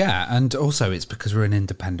Patreon. Yeah, and also it's because we're an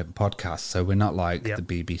independent podcast, so we're not like the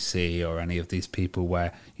BBC or any of these people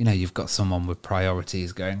where, you know, you've got someone with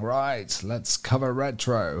priorities going, right, let's cover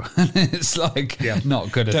retro. It's like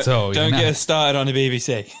not good at all. Don't get us started on the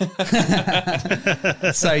BBC.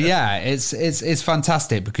 So yeah, it's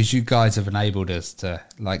fantastic because you guys have enabled us to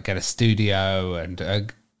like get a studio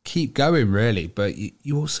and keep going really, but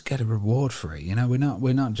you also get a reward for it. You know,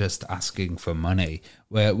 we're not just asking for money.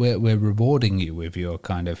 We're rewarding you with your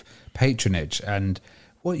kind of patronage, and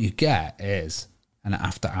what you get is an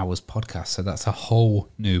After Hours podcast. So that's a whole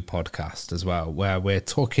new podcast as well, where we're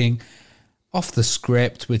talking off the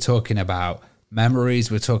script. We're talking about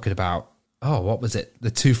memories. We're talking about, what was it?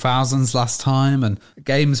 The 2000s last time and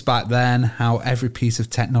games back then, how every piece of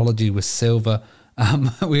technology was silver.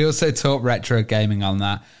 We also talk retro gaming on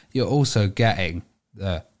that. You're also getting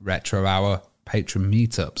the Retro Hour patron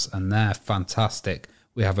meetups, and they're fantastic.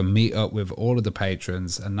 We have a meetup with all of the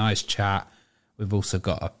patrons, a nice chat. We've also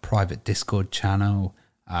got a private Discord channel.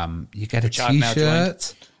 You get a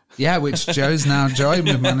T-shirt. Yeah, which Joe's now joined.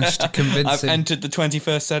 We've managed to convince him. I've entered the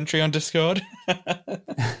 21st century on Discord.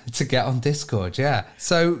 To get on Discord, yeah.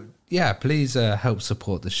 So, yeah, please help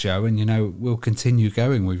support the show. And, we'll continue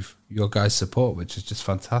going with your guys' support, which is just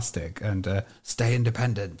fantastic. And stay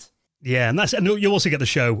independent. Yeah, and you also get the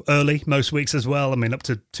show early most weeks as well. I mean, up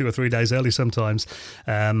to 2 or 3 days early sometimes.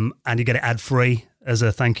 And you get it ad-free as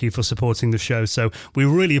a thank you for supporting the show. So we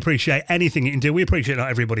really appreciate anything you can do. We appreciate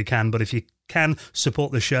not everybody can, but if you can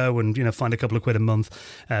support the show and, find a couple of quid a month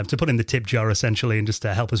to put in the tip jar essentially and just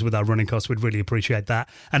to help us with our running costs, we'd really appreciate that.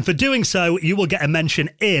 And for doing so, you will get a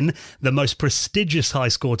mention in the most prestigious high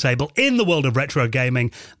score table in the world of retro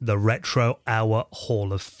gaming, the Retro Hour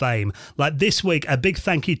Hall of Fame. Like this week, a big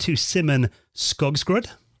thank you to Simon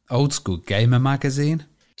Skogsgrud, Old School Gamer Magazine,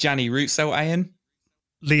 Gianni Rutzel-Ayen,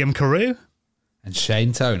 Liam Carew, and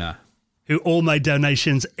Shane Toner, who all made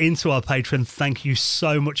donations into our Patreon. Thank you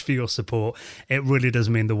so much for your support. It really does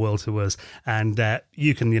mean the world to us. And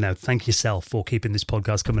you can, thank yourself for keeping this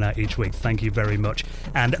podcast coming out each week. Thank you very much.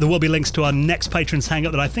 And there will be links to our next Patrons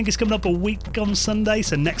Hangout that I think is coming up a week on Sunday.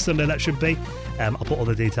 So next Sunday that should be. I'll put all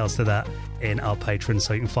the details to that in our Patreon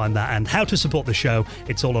so you can find that. And how to support the show,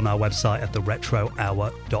 it's all on our website at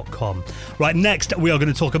theretrohour.com. Right, next we are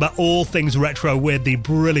going to talk about all things retro with the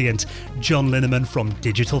brilliant John Linneman from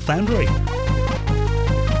Digital Foundry.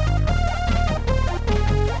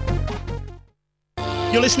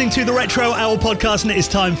 You're listening to the Retro Hour podcast, and it is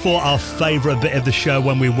time for our favourite bit of the show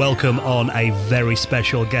when we welcome on a very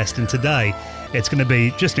special guest. And today, it's going to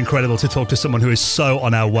be just incredible to talk to someone who is so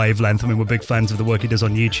on our wavelength. I mean, we're big fans of the work he does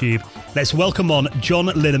on YouTube. Let's welcome on John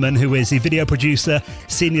Linneman, who is the video producer,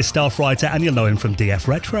 senior staff writer, and you'll know him from DF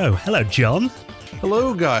Retro. Hello, John.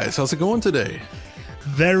 Hello, guys. How's it going today?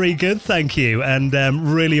 Very good, thank you. And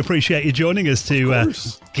really appreciate you joining us to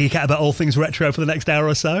geek out about all things retro for the next hour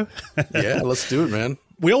or so. Yeah, let's do it, man.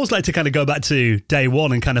 We always like to kind of go back to day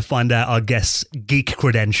one and kind of find out our guests' geek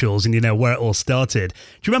credentials and, where it all started.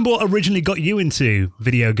 Do you remember what originally got you into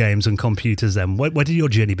video games and computers then? Where did your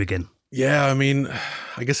journey begin? Yeah, I mean,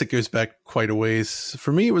 I guess it goes back quite a ways.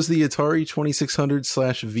 For me, it was the Atari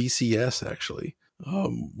 2600/VCS, actually.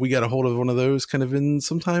 We got a hold of one of those kind of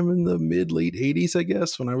sometime in the late 80s, I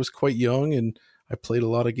guess, when I was quite young. And I played a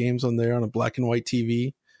lot of games on there on a black and white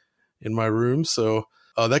TV in my room. So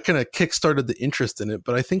that kind of kickstarted the interest in it.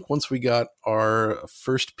 But I think once we got our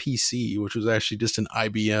first PC, which was actually just an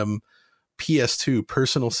IBM PS2,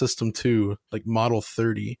 Personal System 2, like Model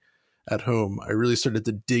 30 at home, I really started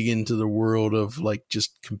to dig into the world of like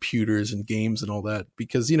just computers and games and all that.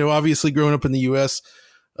 Because, obviously growing up in the US,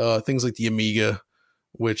 things like the Amiga,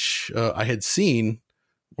 which I had seen,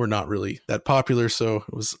 were not really that popular. So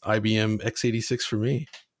it was IBM x86 for me.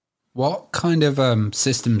 What kind of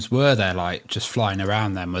systems were there, like, just flying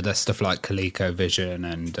around then? Were there stuff like ColecoVision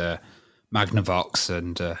and Magnavox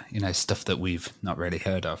and, stuff that we've not really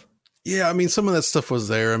heard of? Yeah, I mean, some of that stuff was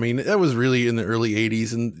there. I mean, that was really in the early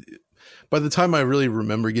 80s. And by the time I really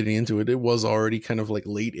remember getting into it, it was already kind of like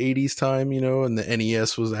late 80s time, and the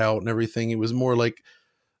NES was out and everything. It was more like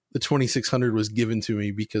the 2600 was given to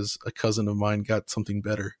me because a cousin of mine got something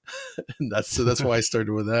better. And that's why I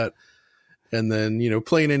started with that. And then,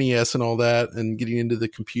 playing NES and all that and getting into the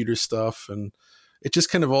computer stuff. And it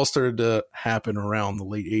just kind of all started to happen around the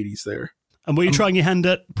late 80s there. And were you trying your hand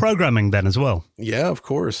at programming then as well? Yeah, of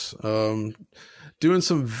course. Doing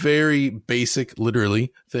some very basic,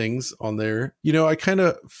 literally, things on there. I kind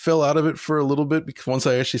of fell out of it for a little bit because once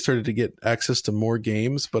I actually started to get access to more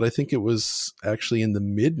games, but I think it was actually in the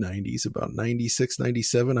mid 90s, about 96,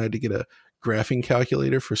 97, I had to get a graphing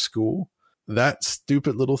calculator for school. That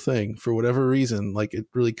stupid little thing, for whatever reason, like it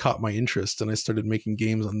really caught my interest and I started making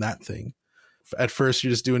games on that thing. At first,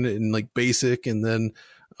 you're just doing it in like basic and then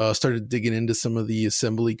started digging into some of the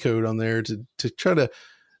assembly code on there to try to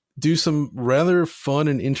do some rather fun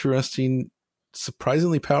and interesting,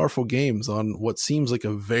 surprisingly powerful games on what seems like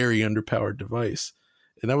a very underpowered device.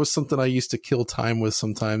 And that was something I used to kill time with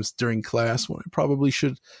sometimes during class when I probably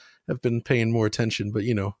should have been paying more attention, but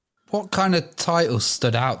What kind of titles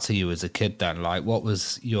stood out to you as a kid then? Like, what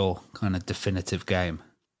was your kind of definitive game?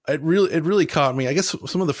 it really caught me. I guess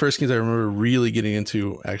some of the first games I remember really getting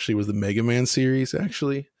into actually was the Mega Man series.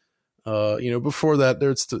 Actually, before that,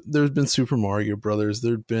 there's been Super Mario Brothers.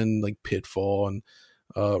 There'd been like Pitfall and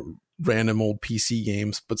random old PC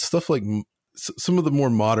games, but stuff like some of the more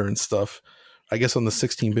modern stuff, I guess on the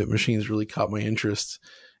 16-bit machines really caught my interest.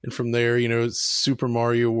 And from there, Super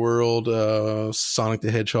Mario World, Sonic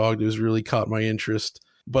the Hedgehog, those really caught my interest.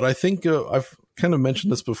 But I think I've kind of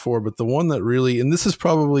mentioned this before, but the one that really, and this is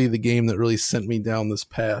probably the game that really sent me down this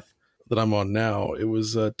path that I'm on now, it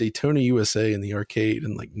was Daytona USA in the arcade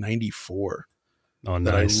in like 94. Oh,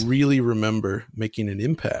 nice. That I really remember making an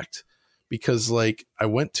impact because like I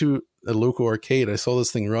went to a local arcade, I saw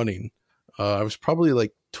this thing running. I was probably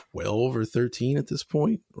like 12 or 13 at this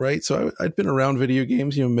point, right? So I'd been around video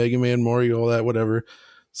games, Mega Man, Mario, all that, whatever,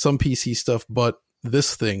 some PC stuff, but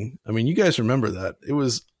this thing, I mean, you guys remember that. It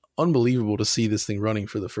was unbelievable to see this thing running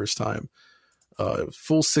for the first time.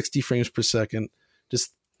 Full 60 frames per second,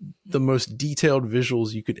 just the most detailed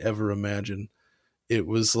visuals you could ever imagine. It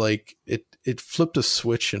was like, it flipped a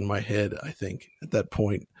switch in my head, I think, at that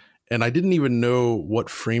point. And I didn't even know what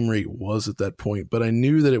frame rate was at that point, but I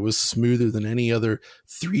knew that it was smoother than any other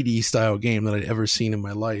 3D style game that I'd ever seen in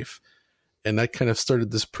my life. And that kind of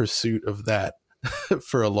started this pursuit of that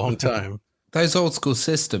for a long time. Those old school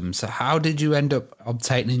systems, how did you end up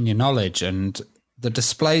obtaining your knowledge and the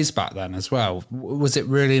displays back then as well? Was it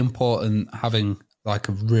really important having like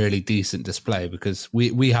a really decent display? Because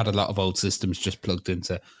we had a lot of old systems just plugged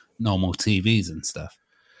into normal TVs and stuff.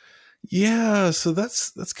 Yeah, so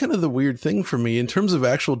that's kind of the weird thing for me. In terms of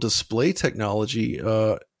actual display technology,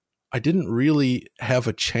 I didn't really have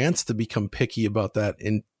a chance to become picky about that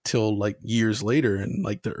until like years later in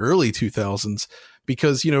like the early 2000s.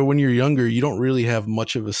 Because, when you're younger, you don't really have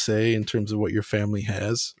much of a say in terms of what your family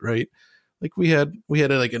has, right? Like we had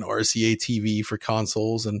like an RCA TV for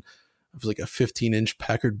consoles, and it was like a 15-inch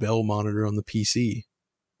Packard Bell monitor on the PC.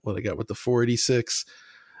 What I got with the 486.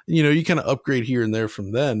 You kind of upgrade here and there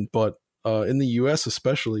from then, but in the US,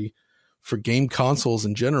 especially for game consoles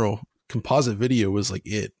in general, composite video was like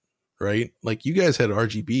it, right? Like you guys had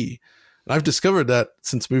RGB. And I've discovered that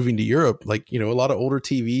since moving to Europe, like, a lot of older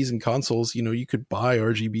TVs and consoles, you could buy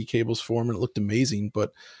RGB cables for them and it looked amazing.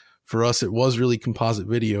 But for us, it was really composite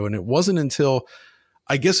video. And it wasn't until,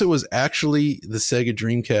 I guess it was actually the Sega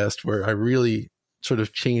Dreamcast where I really sort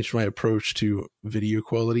of changed my approach to video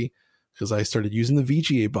quality, because I started using the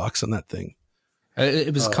VGA box on that thing.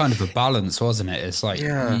 It was kind of a balance, wasn't it? It's like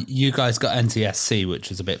you guys got NTSC,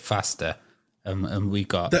 which is a bit faster. And we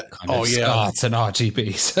got SCART and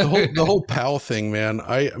RGB. So. The whole PAL thing, man.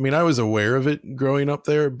 I mean, I was aware of it growing up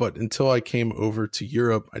there, but until I came over to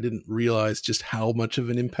Europe, I didn't realize just how much of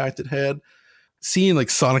an impact it had. Seeing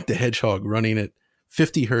like Sonic the Hedgehog running at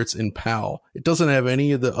 50 hertz in PAL, it doesn't have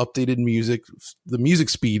any of the updated music. The music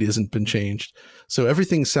speed hasn't been changed, so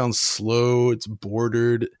everything sounds slow. It's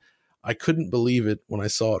bordered. I couldn't believe it when I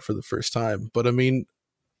saw it for the first time. But I mean,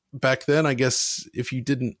 back then, I guess if you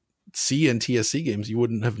didn't see NTSC games, you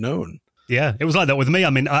wouldn't have known. Yeah, it was like that with me. I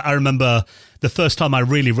mean, I remember the first time I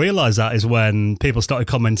really realized that is when people started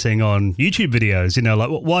commenting on YouTube videos, like,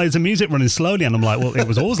 why is the music running slowly? And I'm like, well, it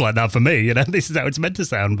was always like that for me. This is how it's meant to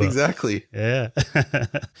sound. But, exactly. Yeah.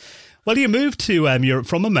 Well, you moved to Europe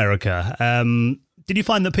from America. Did you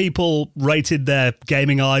find that people rated their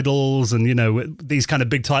gaming idols and, these kind of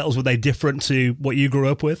big titles, were they different to what you grew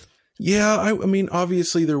up with? Yeah, I mean,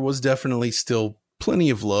 obviously there was definitely still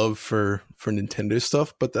plenty of love for Nintendo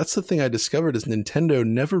stuff, but that's the thing I discovered is Nintendo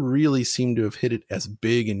never really seemed to have hit it as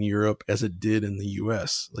big in Europe as it did in the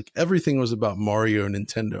US. Like everything was about Mario and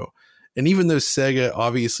Nintendo. And even though Sega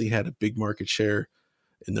obviously had a big market share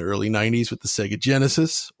in the early 90s with the Sega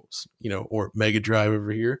Genesis, or Mega Drive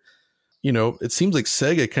over here, it seems like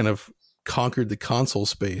Sega kind of conquered the console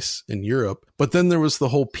space in Europe. But then there was the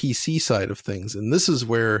whole PC side of things. And this is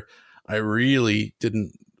where I really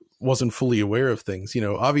wasn't fully aware of things.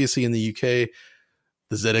 Obviously in the UK,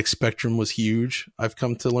 the ZX Spectrum was huge. I've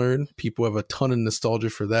come to learn people have a ton of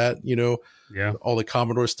nostalgia for that, yeah, all the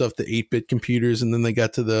Commodore stuff, the 8-bit computers. And then they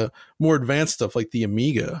got to the more advanced stuff like the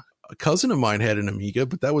Amiga. A cousin of mine had an Amiga,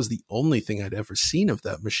 but that was the only thing I'd ever seen of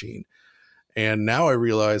that machine. And now I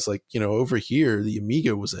realize over here, the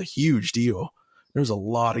Amiga was a huge deal. There was a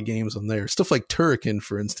lot of games on there. Stuff like Turrican,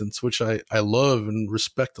 for instance, which I love and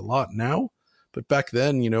respect a lot now. But back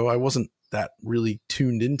then, I wasn't that really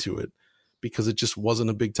tuned into it because it just wasn't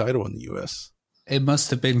a big title in the US. It must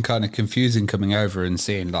have been kind of confusing coming over and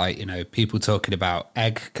seeing people talking about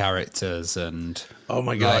egg characters and... Oh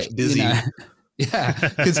my gosh, Dizzy. Yeah,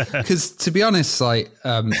 because to be honest,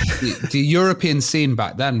 the European scene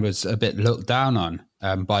back then was a bit looked down on.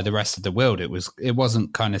 by the rest of the world. It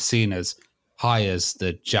wasn't kind of seen as high as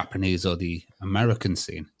the Japanese or the American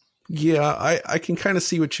scene. Yeah, I can kind of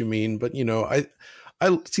see what you mean, but I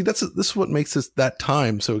see this is what makes that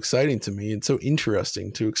time so exciting to me and so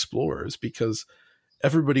interesting to explore, is because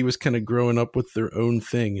everybody was kind of growing up with their own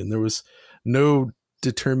thing, and there was no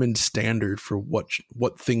determined standard for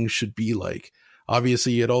what things should be like.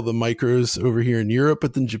 Obviously, you had all the micros over here in Europe,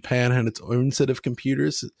 but then Japan had its own set of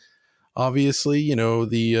computers. Obviously,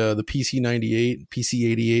 the PC98,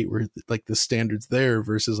 PC88 were like the standards there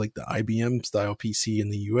versus like the IBM style PC in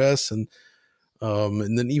the US. And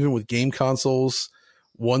then even with game consoles,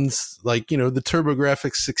 one's like, the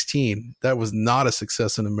TurboGrafx 16, that was not a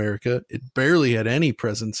success in America. It barely had any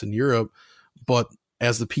presence in Europe, but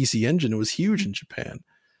as the PC Engine, it was huge in Japan.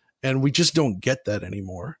 And we just don't get that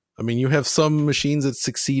anymore. I mean, you have some machines that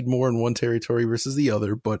succeed more in one territory versus the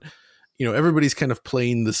other, but everybody's kind of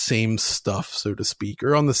playing the same stuff, so to speak,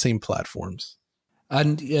 or on the same platforms.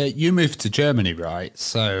 And you moved to Germany, right?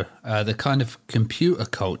 So the kind of computer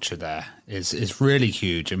culture there is really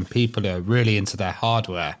huge, and people are really into their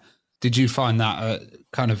hardware. Did you find that a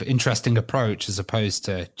kind of interesting approach as opposed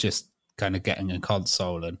to just kind of getting a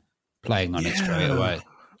console and playing on it straight away?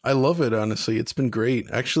 I love it, honestly. It's been great.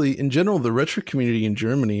 Actually, in general, the retro community in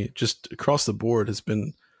Germany, just across the board, has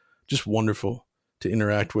been just wonderful to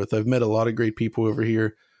interact with. I've met a lot of great people over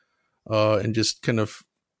here and just kind of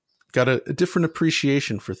got a different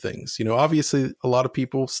appreciation for things. Obviously, a lot of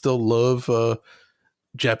people still love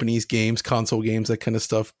Japanese games, console games, that kind of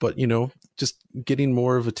stuff. But, just getting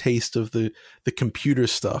more of a taste of the computer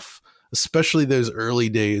stuff, especially those early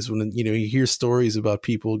days when, you hear stories about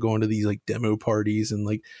people going to these like demo parties and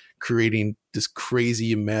like creating this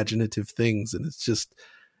crazy imaginative things. And it's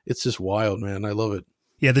just wild, man. I love it.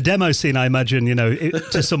 Yeah, the demo scene, I imagine,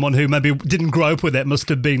 to someone who maybe didn't grow up with it, must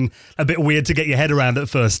have been a bit weird to get your head around at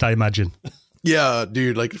first, I imagine. Yeah,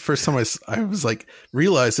 dude, like the first time I was like,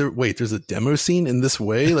 realized, wait, there's a demo scene in this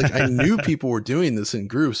way? Like I knew people were doing this in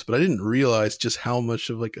groups, but I didn't realize just how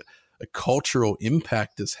much of like a cultural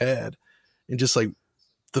impact this had. And just like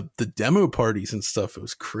the demo parties and stuff, it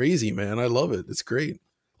was crazy, man. I love it. It's great.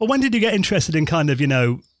 Well, when did you get interested in kind of,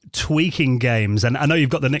 tweaking games? And I know you've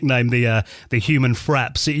got the nickname, the human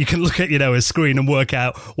frap, so you can look at, a screen and work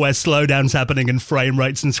out where slowdown's happening and frame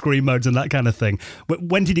rates and screen modes and that kind of thing. But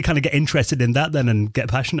when did you kind of get interested in that then and get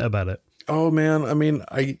passionate about it? Oh, man. I mean,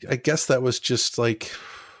 I guess that was just like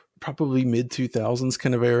probably mid-2000s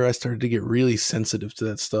kind of era. I started to get really sensitive to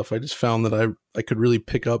that stuff. I just found that I could really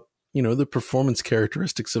pick up, the performance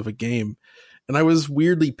characteristics of a game. And I was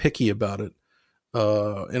weirdly picky about it.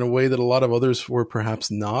 In a way that a lot of others were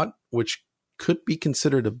perhaps not, which could be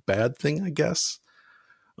considered a bad thing, I guess.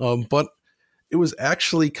 But it was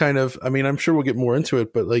actually kind of, I mean, I'm sure we'll get more into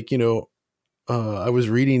it, but like, I was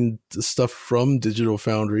reading the stuff from Digital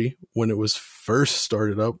Foundry when it was first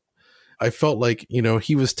started up. I felt like,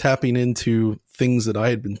 he was tapping into things that I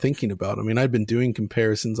had been thinking about. I mean, I'd been doing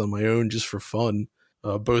comparisons on my own just for fun,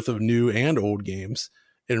 both of new and old games,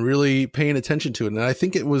 and really paying attention to it. And I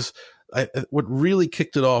think it was, what really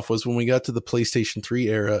kicked it off was when we got to the PlayStation 3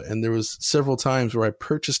 era, and there was several times where I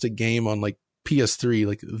purchased a game on like PS3,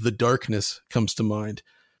 like The Darkness comes to mind,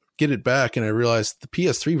 get it back, and I realized the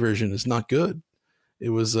PS3 version is not good. It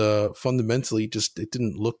was fundamentally just, it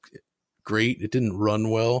didn't look great. It didn't run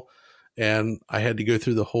well. And I had to go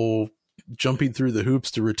through the whole jumping through the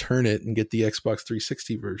hoops to return it and get the Xbox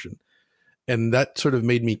 360 version. And that sort of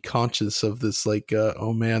made me conscious of this, like,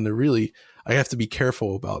 oh man, I have to be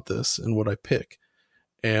careful about this and what I pick.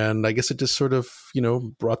 And I guess it just sort of,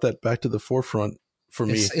 brought that back to the forefront for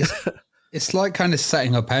me. It's like kind of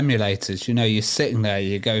setting up emulators. You're sitting there,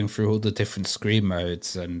 you're going through all the different screen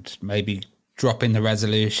modes and maybe dropping the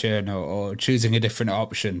resolution or choosing a different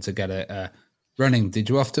option to get it running. Did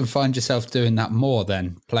you often find yourself doing that more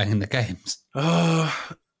than playing the games?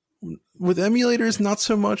 With emulators, not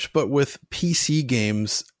so much, but with PC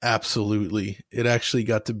games, absolutely. It actually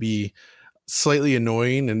got to be slightly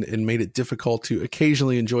annoying and made it difficult to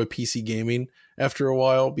occasionally enjoy PC gaming after a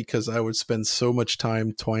while, because I would spend so much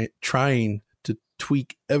time trying to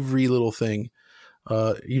tweak every little thing.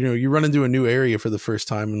 You run into a new area for the first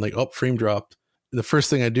time and like, frame dropped. The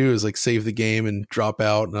first thing I do is like save the game and drop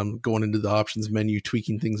out, and I'm going into the options menu,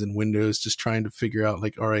 tweaking things in Windows, just trying to figure out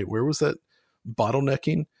like, all right, where was that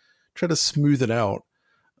bottlenecking? Try to smooth it out.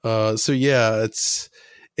 So yeah,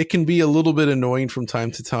 it can be a little bit annoying from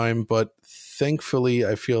time to time, but thankfully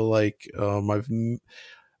I feel like I've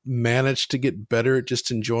managed to get better at just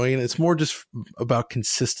enjoying it. It's more just about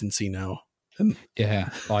consistency now. Yeah,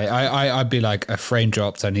 I'd be like, a frame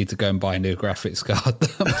dropped, I need to go and buy a new graphics card.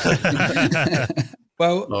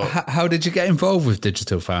 Well, how did you get involved with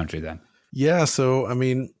Digital Foundry then? Yeah, so I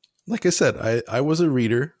mean, like I said, I was a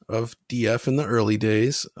reader of DF in the early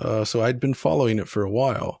days, so I'd been following it for a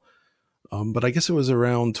while. But I guess it was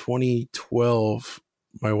around 2012,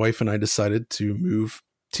 my wife and I decided to move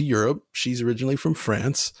to Europe. She's originally from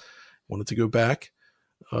France, wanted to go back.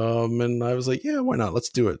 And I was like, yeah, why not? Let's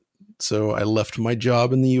do it. So I left my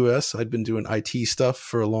job in the US. I'd been doing IT stuff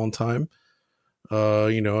for a long time.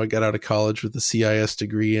 I got out of college with a CIS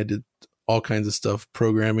degree. I did all kinds of stuff,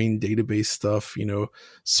 programming, database stuff,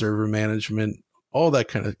 server management, all that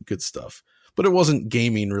kind of good stuff. But it wasn't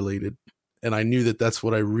gaming related. And I knew that that's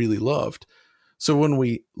what I really loved. So when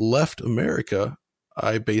we left America,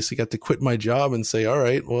 I basically got to quit my job and say, all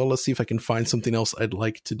right, well, let's see if I can find something else I'd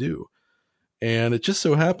like to do. And it just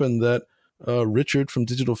so happened that Richard from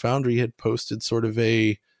Digital Foundry had posted sort of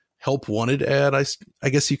a help wanted ad, I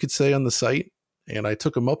guess you could say, on the site. And I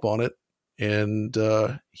took him up on it, and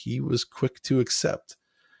he was quick to accept.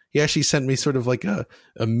 He actually sent me sort of like a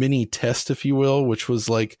mini test, if you will, which was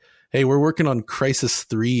like, hey, we're working on Crisis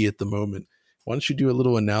 3 at the moment. Why don't you do a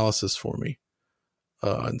little analysis for me?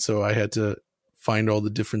 And so I had to find all the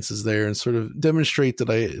differences there and sort of demonstrate that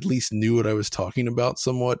I at least knew what I was talking about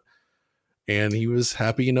somewhat. And he was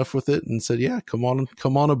happy enough with it and said, yeah, come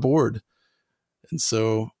on aboard. And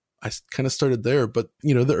so I kind of started there. But,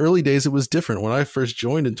 the early days, it was different. When I first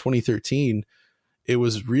joined in 2013, it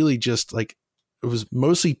was really just like, it was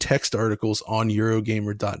mostly text articles on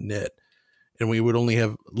Eurogamer.net. And we would only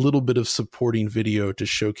have a little bit of supporting video to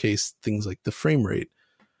showcase things like the frame rate.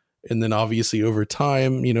 And then obviously over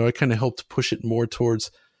time, I kind of helped push it more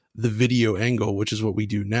towards the video angle, which is what we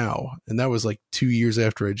do now. And that was like 2 years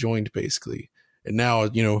after I joined, basically. And now,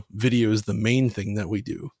 video is the main thing that we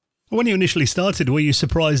do. When you initially started, were you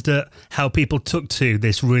surprised at how people took to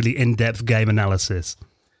this really in-depth game analysis?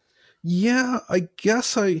 Yeah, I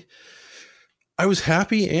guess I was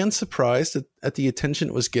happy and surprised at the attention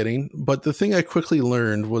it was getting. But the thing I quickly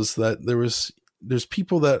learned was that there's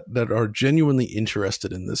people that are genuinely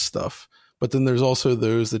interested in this stuff. But then there's also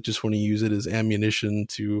those that just want to use it as ammunition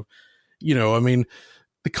to, the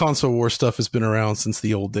console war stuff has been around since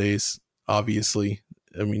the old days, obviously.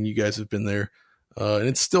 I mean, you guys have been there. And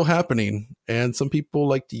it's still happening. And some people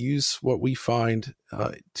like to use what we find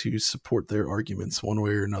to support their arguments one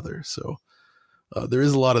way or another. So there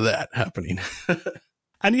is a lot of that happening.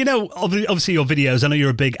 And, obviously your videos, I know you're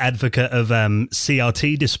a big advocate of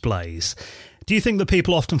CRT displays. Do you think that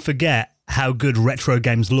people often forget how good retro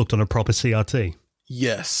games looked on a proper CRT?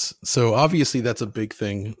 Yes. So obviously that's a big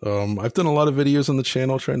thing. I've done a lot of videos on the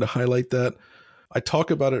channel trying to highlight that. I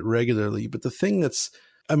talk about it regularly, but the thing it's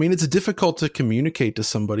difficult to communicate to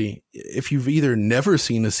somebody if you've either never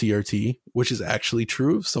seen a CRT, which is actually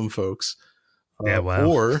true of some folks,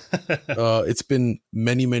 or it's been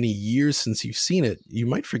many, many years since you've seen it. You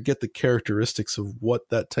might forget the characteristics of what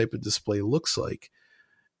that type of display looks like.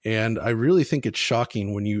 And I really think it's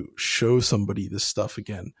shocking when you show somebody this stuff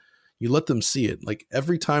again. You let them see it. Like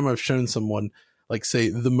every time I've shown someone, like say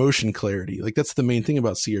the motion clarity, like that's the main thing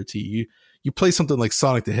about CRT. You play something like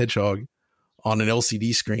Sonic the Hedgehog on an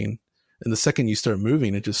LCD screen, and the second you start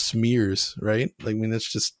moving, it just smears, right? Like,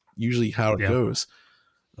 that's just usually how it goes.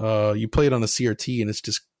 You play it on a CRT and it's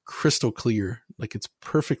just crystal clear. Like it's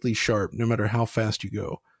perfectly sharp no matter how fast you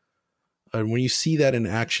go. And when you see that in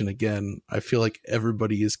action again, I feel like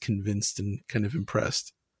everybody is convinced and kind of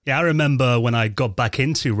impressed. Yeah, I remember when I got back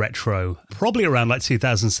into retro, probably around like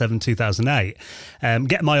 2007, 2008,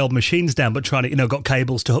 getting my old machines down, but trying to, got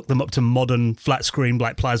cables to hook them up to modern flat screen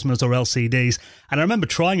black plasmas or LCDs. And I remember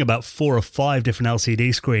trying about 4 or 5 different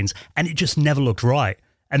LCD screens, and it just never looked right.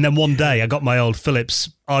 And then one day I got my old Philips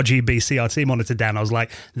RGB CRT monitor down. I was like,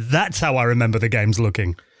 that's how I remember the games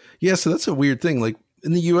looking. Yeah, so that's a weird thing. Like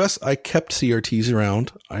in the US, I kept CRTs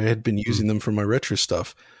around. I had been using them for my retro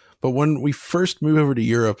stuff. But when we first moved over to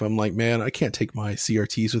Europe, I'm like, man, I can't take my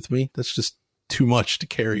CRTs with me. That's just too much to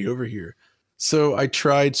carry over here. So I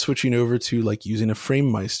tried switching over to like using a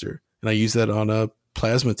FrameMeister, and I used that on a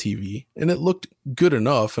plasma TV, and it looked good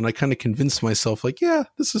enough. And I kind of convinced myself like, yeah,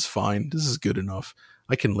 this is fine. This is good enough.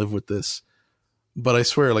 I can live with this. But I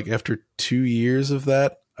swear, like after 2 years of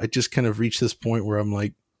that, I just kind of reached this point where I'm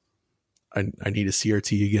like, I need a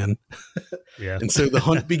CRT again. Yeah. And so the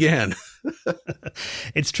hunt began.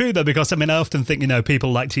 It's true, though, because, I often think,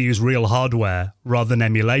 people like to use real hardware rather than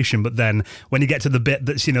emulation. But then when you get to the bit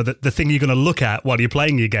that's, the thing you're going to look at while you're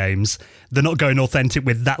playing your games, they're not going authentic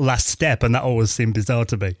with that last step. And that always seemed bizarre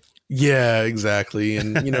to me. Yeah, exactly.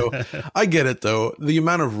 And, I get it, though. The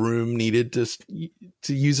amount of room needed to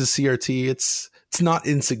use a CRT, it's not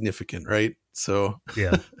insignificant, right? So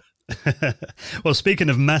yeah. Well, speaking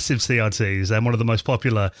of massive CRTs, one of the most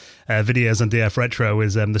popular videos on DF Retro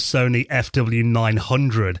is the Sony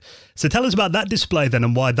FW900. So tell us about that display then,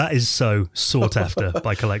 and why that is so sought after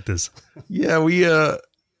by collectors. Yeah,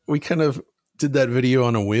 we kind of did that video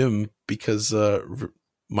on a whim because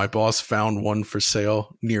my boss found one for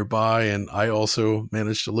sale nearby, and I also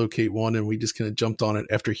managed to locate one, and we just kind of jumped on it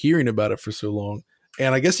after hearing about it for so long.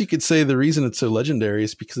 And I guess you could say the reason it's so legendary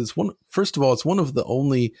is because it's first of all, it's one of the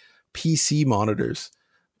only PC monitors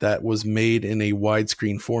that was made in a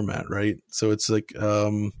widescreen format, right? So it's like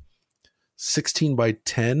 16 by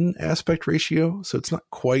 10 aspect ratio. So it's not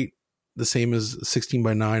quite the same as 16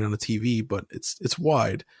 by 9 on a TV, but it's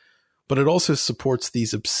wide. But it also supports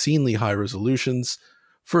these obscenely high resolutions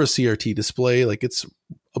for a CRT display. Like it's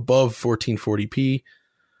above 1440p.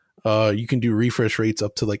 You can do refresh rates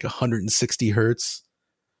up to like 160 hertz.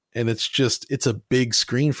 And it's a big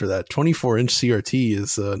screen for that. 24-inch CRT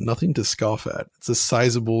is nothing to scoff at. It's a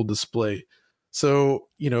sizable display. So,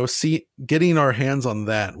 getting our hands on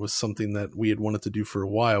that was something that we had wanted to do for a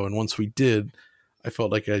while. And once we did, I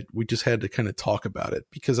felt like we just had to kind of talk about it,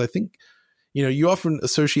 because I think, you often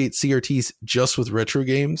associate CRTs just with retro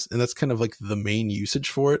games, and that's kind of like the main usage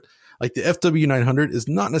for it. Like the FW900 is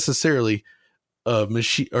not necessarily a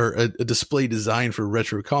machine or a display designed for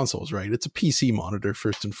retro consoles, right? It's a PC monitor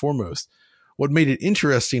first and foremost. What made it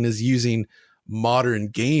interesting is using modern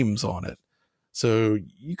games on it. So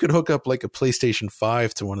you could hook up like a PlayStation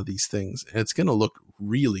 5 to one of these things, and it's going to look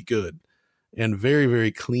really good and very,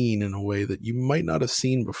 very clean in a way that you might not have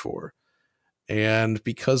seen before. And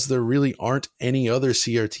because there really aren't any other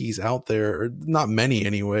CRTs out there, or not many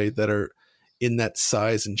anyway, that are in that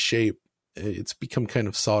size and shape, it's become kind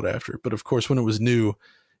of sought after. But of course, when it was new,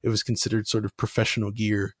 it was considered sort of professional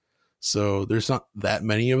gear. So there's not that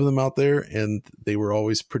many of them out there, and they were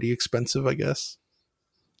always pretty expensive, I guess.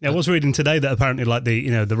 Yeah, I was reading today that apparently, like they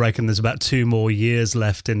reckon there's about 2 more years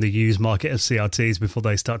left in the used market of CRTs before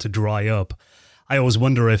they start to dry up. I always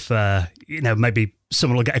wonder if maybe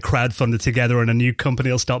someone will get a crowdfunder together and a new company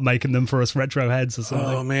will start making them for us retro heads or something.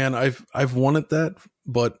 Oh man, I've wanted that,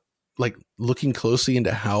 but like looking closely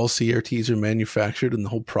into how CRTs are manufactured and the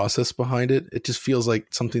whole process behind it, it just feels like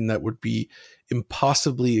something that would be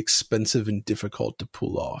impossibly expensive and difficult to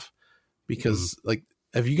pull off. Because like,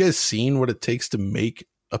 have you guys seen what it takes to make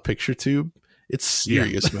a picture tube? It's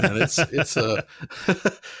serious, man. It's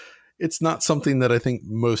it's not something that I think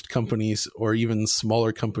most companies or even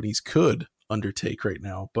smaller companies could undertake right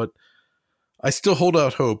now. But I still hold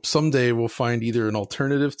out hope. Someday we'll find either an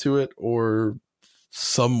alternative to it or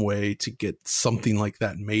some way to get something like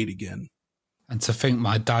that made again. And to think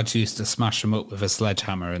my dad used to smash them up with a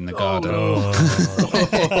sledgehammer in the garden.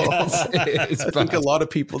 I think a lot of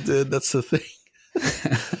people did. That's the thing.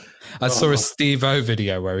 I saw a Steve-O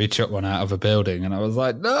video where he chucked one out of a building, and I was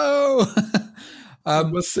like, no!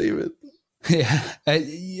 Must save it. Yeah.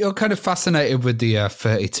 You're kind of fascinated with the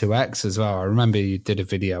 32X as well. I remember you did a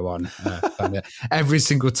video on every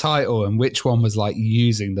single title and which one was like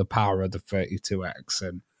using the power of the 32X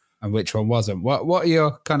and which one wasn't. What are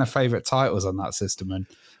your kind of favorite titles on that system, and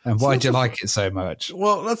why do you like it so much?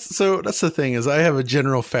 Well, that's the thing, is I have a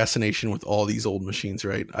general fascination with all these old machines,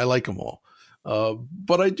 right? I like them all.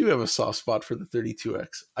 But I do have a soft spot for the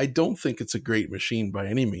 32X. I don't think it's a great machine by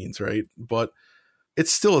any means, right? But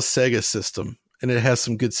it's still a Sega system, and it has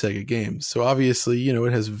some good Sega games. So obviously,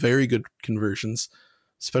 it has very good conversions,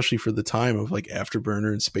 especially for the time of like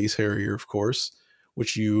Afterburner and Space Harrier, of course,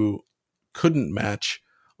 which you couldn't match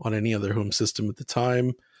on any other home system at the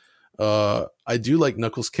time. I do like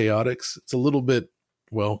Knuckles Chaotix. It's a little bit,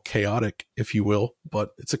 chaotic, if you will,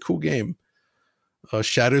 but it's a cool game.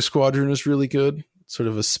 Shadow Squadron is really good. Sort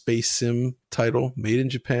of a space sim title made in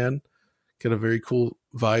Japan. Got a very cool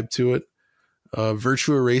vibe to it.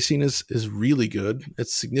 Virtua Racing is really good.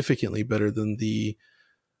 It's significantly better than the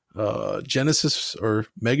Genesis or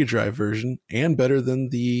Mega Drive version, and better than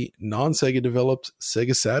the non-Sega developed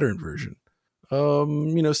Sega Saturn version.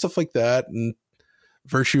 Stuff like that. And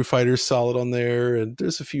Virtua Fighter's solid on there, and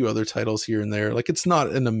there's a few other titles here and there. Like, it's not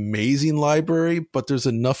an amazing library, but there's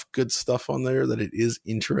enough good stuff on there that it is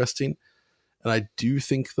interesting. And I do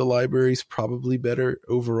think the library's probably better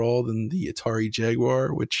overall than the Atari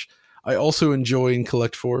Jaguar, which I also enjoy and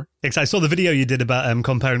collect for. I saw the video you did about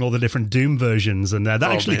comparing all the different Doom versions, and that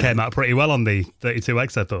actually came out pretty well on the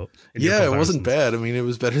 32X, I thought. Yeah, it wasn't bad. I mean, it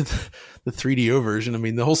was better than the 3DO version. I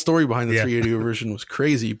mean, the whole story behind the 3DO version was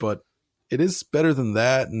crazy, but it is better than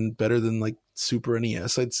that, and better than like Super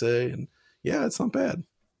NES, I'd say. And yeah, it's not bad.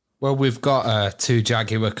 Well, we've got two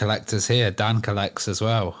Jaguar collectors here. Dan collects as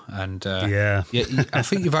well, and yeah, I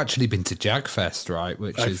think you've actually been to JagFest, right?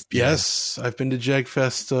 Yes, I've been to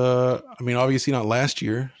JagFest. I mean, obviously not last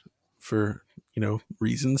year for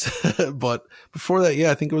reasons, but before that,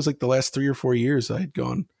 I think it was like the last 3 or 4 years I had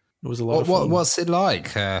gone. It was a lot of fun. What's it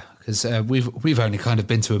like? Because we've only kind of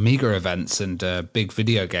been to Amiga events and big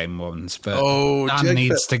video game ones, but Dan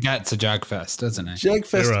needs to get to JagFest, doesn't he?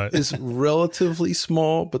 JagFest is relatively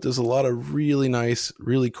small, but there's a lot of really nice,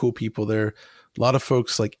 really cool people there. A lot of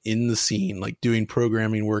folks like in the scene, like doing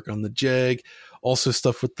programming work on the Jag, also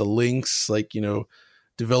stuff with the links, like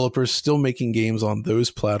developers still making games on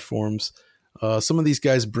those platforms. Some of these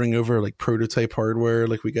guys bring over like prototype hardware.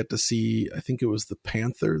 Like we got to see, I think it was the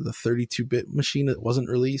Panther, the 32-bit machine that wasn't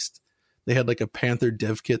released. They had like a Panther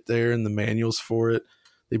dev kit there and the manuals for it.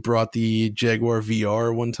 They brought the Jaguar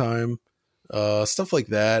VR one time, stuff like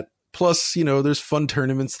that. Plus, there's fun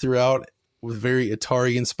tournaments throughout with very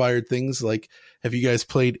Atari inspired things. Like, have you guys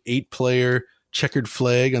played 8-player checkered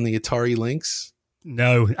flag on the Atari Lynx?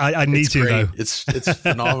 No, I need to though. It's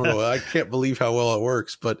phenomenal. I can't believe how well it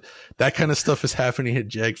works, but that kind of stuff is happening at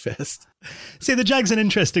JagFest. See, the Jag's an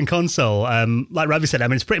interesting console. Like Ravi said, I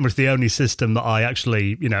mean, it's pretty much the only system that I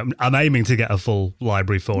actually, I'm aiming to get a full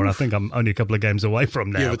library for, and I think I'm only a couple of games away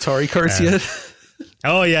from now. You have Atari cards yet?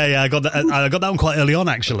 Oh yeah, I got that. I got that one quite early on,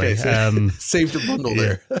 actually. Okay, so saved a bundle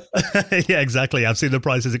there. Yeah, exactly. I've seen the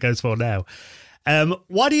prices it goes for now.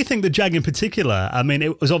 Why do you think the Jag in particular, I mean,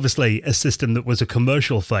 it was obviously a system that was a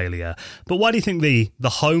commercial failure, but why do you think the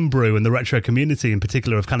homebrew and the retro community in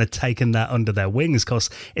particular have kind of taken that under their wings? Because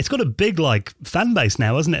it's got a big fan base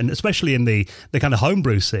now, hasn't it? And especially in the kind of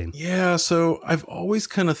homebrew scene. Yeah, so I've always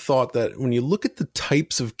kind of thought that when you look at the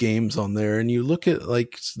types of games on there and you look at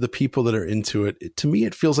like the people that are into it, to me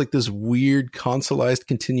it feels like this weird consoleized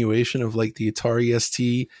continuation of like the Atari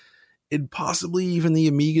ST and possibly even the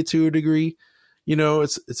Amiga to a degree.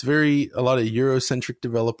 It's a lot of Eurocentric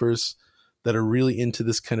developers that are really into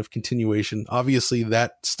this kind of continuation. Obviously,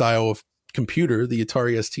 that style of computer, the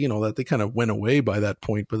Atari ST and all that, they kind of went away by that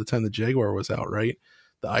point by the time the Jaguar was out, right?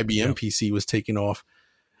 The IBM PC was taking off.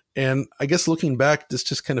 And I guess looking back, this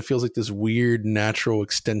just kind of feels like this weird natural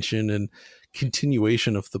extension and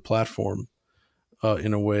continuation of the platform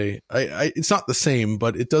in a way. It's not the same,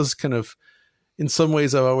 but it does kind of... In some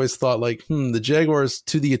ways, I've always thought like, the Jaguars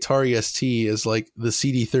to the Atari ST is like the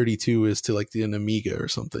CD32 is to like the Amiga or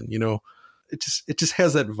something. It just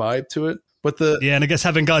has that vibe to it. But and I guess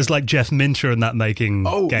having guys like Jeff Minter and that making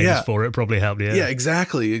games for it probably helped. Yeah,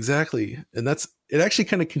 exactly. And it actually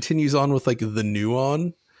kind of continues on with like the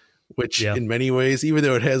Nuon, which in many ways, even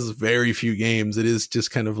though it has very few games, it is just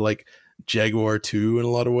kind of like Jaguar 2 in a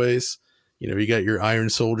lot of ways. You got your Iron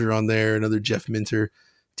Soldier on there, another Jeff Minter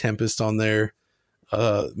Tempest on there.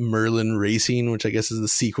 Merlin Racing, which I guess is the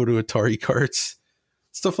sequel to Atari Karts,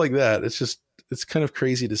 stuff like that. It's kind of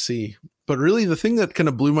crazy to see. But really the thing that kind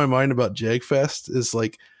of blew my mind about JagFest is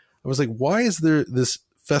like, I was like, why is there this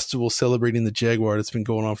festival celebrating the Jaguar that's been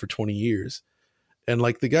going on for 20 years? And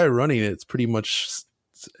like the guy running it's pretty much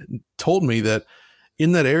told me that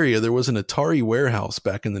in that area, there was an Atari warehouse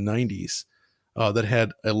back in the 90s that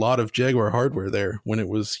had a lot of Jaguar hardware there when it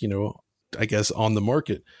was, I guess on the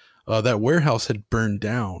market. That warehouse had burned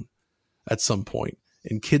down at some point,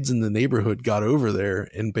 and kids in the neighborhood got over there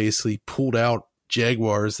and basically pulled out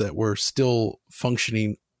Jaguars that were still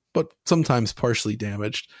functioning, but sometimes partially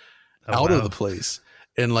damaged out of the place.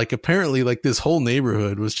 And like, apparently like this whole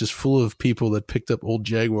neighborhood was just full of people that picked up old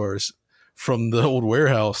Jaguars from the old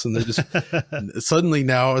warehouse. And they're just suddenly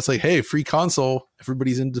now it's like, hey, free console.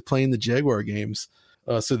 Everybody's into playing the Jaguar games.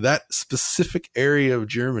 So that specific area of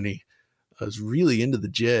Germany is really into the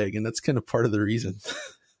Jag, and that's kind of part of the reason.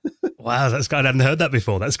 Wow, I hadn't heard that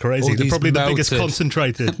before. That's crazy. They're probably the biggest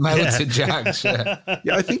concentrated. Melted Jags. Yeah,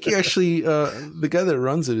 I think he actually, the guy that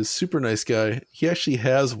runs it is a super nice guy. He actually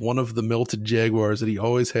has one of the melted Jaguars that he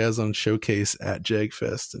always has on showcase at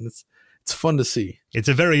JagFest, and it's fun to see. It's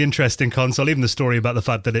a very interesting console. Even the story about the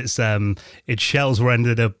fact that its shells were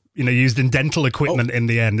ended up used in dental equipment in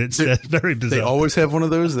the end. It's very bizarre. They always have one of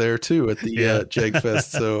those there too at the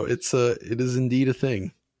JagFest, so it is indeed a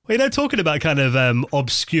thing. Well, talking about kind of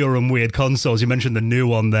obscure and weird consoles, you mentioned the new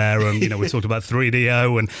one there, and we talked about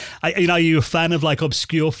 3DO, and are you a fan of like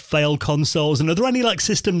obscure failed consoles? And are there any like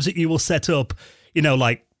systems that you will set up,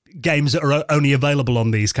 like games that are only available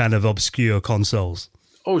on these kind of obscure consoles?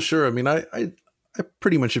 Oh, sure. I mean, I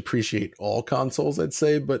pretty much appreciate all consoles, I'd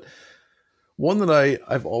say, but one that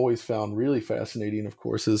I've always found really fascinating, of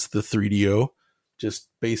course, is the 3DO. Just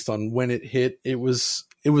based on when it hit, it was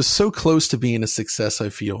so close to being a success, I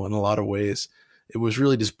feel, in a lot of ways. it was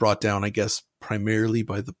really just brought down, I guess, primarily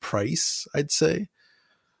by the price, I'd say.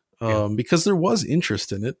 Because there was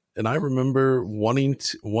interest in it, and I remember wanting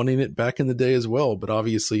it back in the day as well. But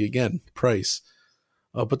obviously, again, price.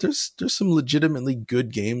 But there's some legitimately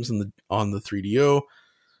good games on the 3DO.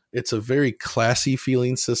 It's a very classy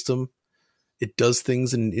feeling system. It does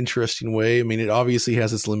things in an interesting way. I mean, it obviously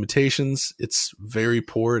has its limitations. It's very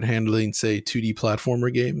poor at handling, say, 2D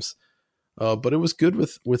platformer games. But it was good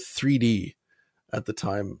with 3D at the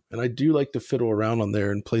time, and I do like to fiddle around on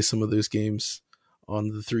there and play some of those games on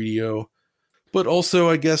the 3DO. But also,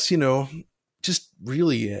 I guess, just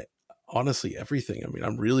really, honestly, everything. I mean,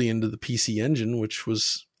 I'm really into the PC Engine, which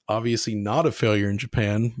was obviously not a failure in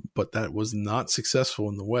Japan, but that was not successful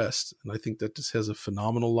in the West. And I think that just has a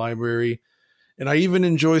phenomenal library. And I even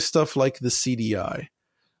enjoy stuff like the CDI,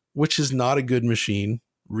 which is not a good machine,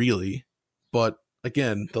 really. But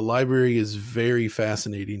again, the library is very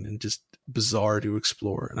fascinating and just bizarre to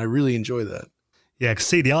explore. And I really enjoy that. Yeah, because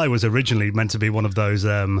CDI was originally meant to be one of those,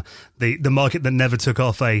 the market that never took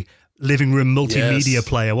off, a living room multimedia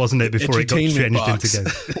player, wasn't it, before it got changed into game?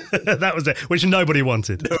 That was it, which nobody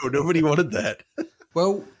wanted. No, nobody wanted that.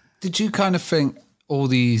 Well, did you kind of think all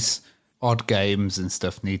these odd games and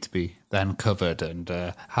stuff need to be then covered? And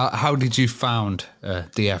how did you found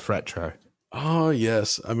DF Retro? Oh,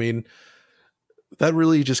 yes. I mean, that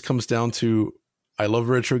really just comes down to, I love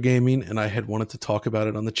retro gaming, and I had wanted to talk about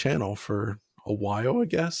it on the channel for a while, I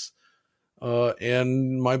guess.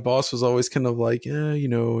 And my boss was always kind of like, I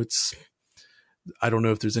don't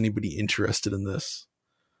know if there's anybody interested in this.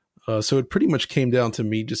 So it pretty much came down to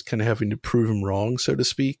me just kind of having to prove him wrong, so to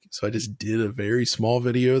speak. So I just did a very small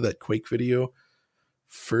video, that Quake video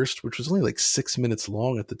first, which was only like 6 minutes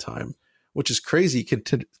long at the time, which is crazy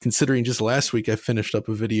considering just last week I finished up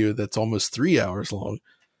a video that's almost 3 hours long.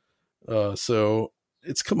 So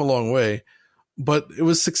it's come a long way. But it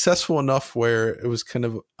was successful enough where it was kind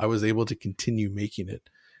of, I was able to continue making it.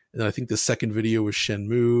 And I think the second video was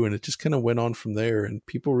Shenmue, and it just kind of went on from there, and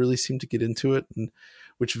people really seemed to get into it, and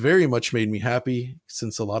which very much made me happy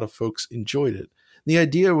since a lot of folks enjoyed it. And the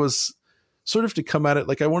idea was sort of to come at it,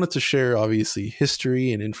 like I wanted to share obviously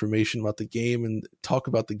history and information about the game and talk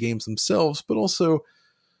about the games themselves, but also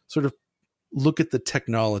sort of look at the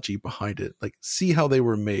technology behind it, like see how they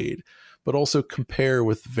were made, but also compare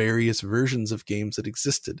with various versions of games that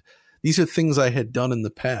existed. These are things I had done in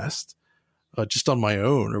the past, just on my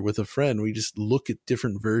own or with a friend. We just look at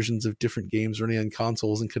different versions of different games running on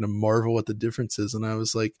consoles and kind of marvel at the differences. And I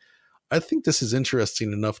was like, I think this is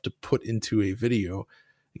interesting enough to put into a video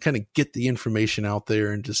and kind of get the information out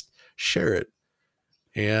there and just share it.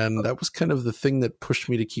 And that was kind of the thing that pushed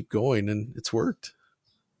me to keep going, and it's worked.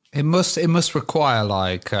 It must require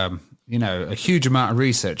like, a huge amount of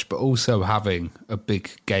research, but also having a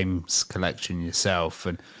big games collection yourself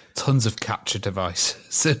and tons of capture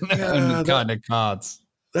devices and kind of cards.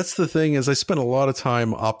 That's the thing, is I spent a lot of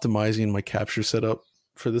time optimizing my capture setup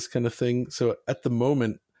for this kind of thing. So at the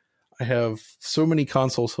moment, I have so many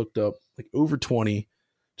consoles hooked up, like over 20,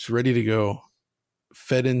 just ready to go,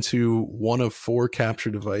 fed into one of 4 capture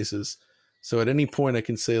devices. So at any point I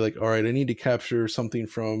can say like, all right, I need to capture something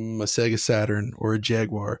from a Sega Saturn or a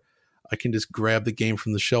Jaguar. I can just grab the game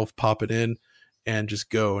from the shelf, pop it in, and just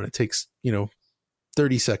go. And it takes,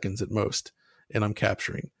 30 seconds at most, and I'm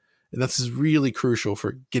capturing. And that's really crucial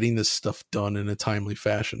for getting this stuff done in a timely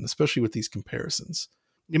fashion, especially with these comparisons.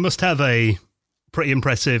 You must have a pretty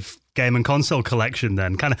impressive game and console collection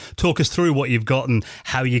then. Kind of talk us through what you've got and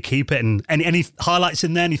how you keep it, and any highlights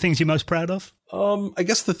in there, any things you're most proud of? I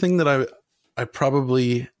guess the thing that I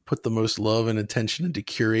probably put the most love and attention into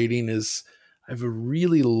curating is I have a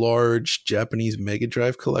really large Japanese Mega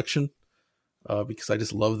Drive collection because I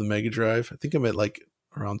just love the Mega Drive. I think I'm at like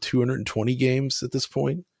around 220 games at this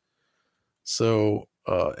point. So,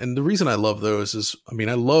 and the reason I love those is, I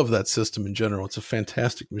love that system in general. It's a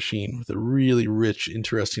fantastic machine with a really rich,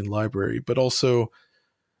 interesting library, but also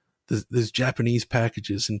there's Japanese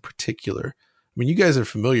packages in particular. You guys are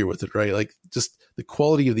familiar with it, right? Like just the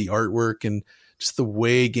quality of the artwork and just the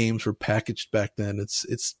way games were packaged back then.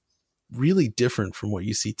 It's really different from what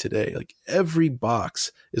you see today. Like every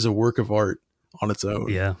box is a work of art on its own.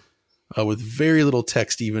 Yeah. With very little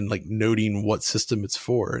text, even like noting what system it's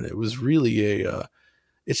for. And it was really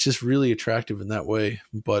it's just really attractive in that way.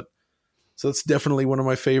 But so it's definitely one of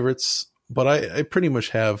my favorites, but I pretty much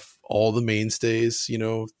have all the mainstays,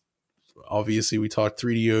 obviously we talked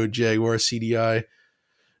 3DO, Jaguar, CDI,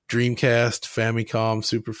 Dreamcast, Famicom,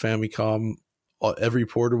 Super Famicom, every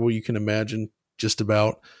portable you can imagine, just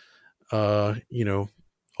about, all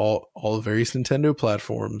the various Nintendo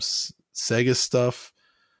platforms, Sega stuff,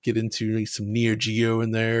 get into some Neo Geo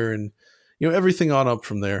in there, and everything on up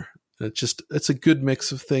from there. It's a good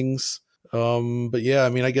mix of things. But yeah, I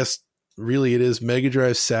mean, I guess really it is Mega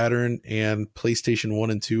Drive, Saturn, and PlayStation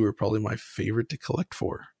 1 and 2 are probably my favorite to collect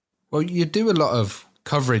for. Well, you do a lot of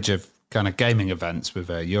coverage of kind of gaming events with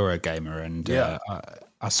Eurogamer, and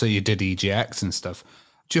I saw you did EGX and stuff.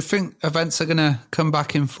 Do you think events are going to come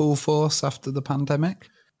back in full force after the pandemic?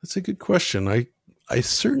 That's a good question. I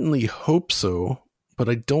certainly hope so, but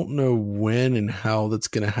I don't know when and how that's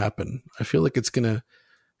going to happen. I feel like it's going to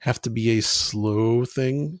have to be a slow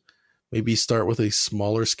thing. Maybe start with a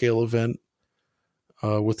smaller scale event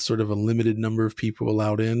with sort of a limited number of people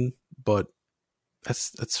allowed in. But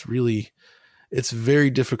that's really, it's very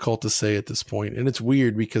difficult to say at this point. And it's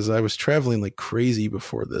weird because I was traveling like crazy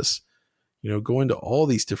before this, going to all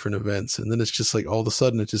these different events. And then it's just like all of a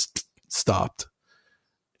sudden it just stopped.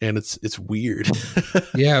 And it's weird.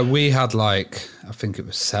 Yeah, we had I think it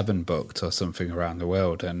was 7 booked or something around the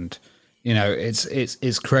world. And,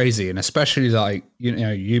 it's crazy. And especially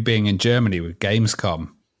you being in Germany with Gamescom.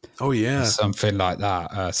 Oh, yeah. Something like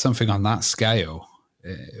that. Something on that scale.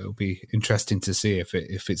 It'll be interesting to see if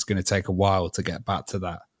it's going to take a while to get back to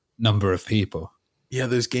that number of people. Yeah,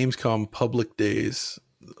 those Gamescom public days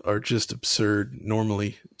are just absurd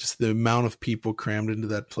normally. Just the amount of people crammed into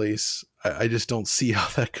that place. I just don't see how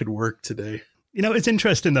that could work today. It's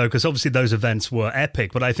interesting, though, because obviously those events were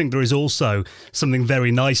epic, but I think there is also something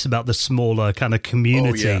very nice about the smaller kind of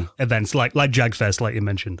community events like JagFest, like you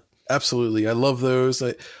mentioned. Absolutely. I love those.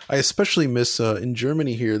 I especially miss in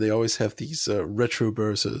Germany here, they always have these retro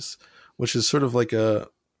börses, which is sort of like a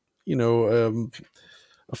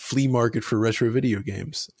flea market for retro video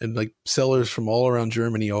games. And like sellers from all around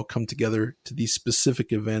Germany all come together to these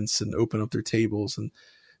specific events and open up their tables, and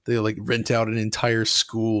they like rent out an entire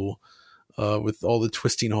school with all the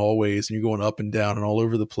twisting hallways, and you're going up and down and all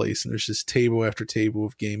over the place. And there's just table after table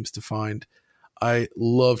of games to find. I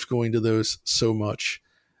loved going to those so much.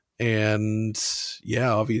 And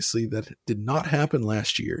yeah, obviously that did not happen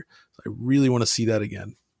last year. I really want to see that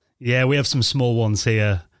again. Yeah, we have some small ones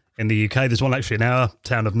here in the UK. There's one actually in our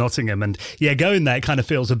town of Nottingham. And yeah, going there, it kind of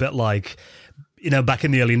feels a bit like, back in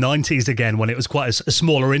the early 90s again, when it was quite a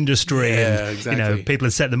smaller industry. Yeah, and, exactly. People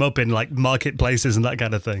had set them up in like marketplaces and that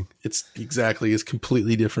kind of thing. It's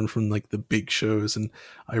completely different from like the big shows. And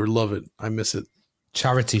I love it. I miss it.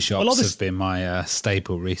 Charity shops have been my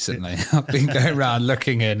staple recently. I've been going around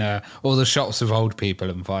looking in all the shops of old people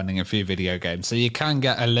and finding a few video games. So you can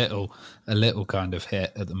get a little kind of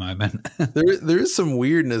hit at the moment. There is some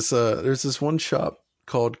weirdness. There's this one shop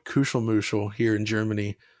called Kuschelmuschel here in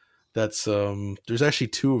Germany. That's there's actually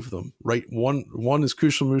 2 of them, right? One is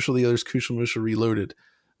Kuschelmuschel, the other is Kuschelmuschel Reloaded.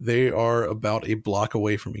 They are about a block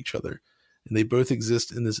away from each other, and they both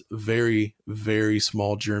exist in this very, very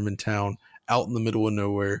small German town out in the middle of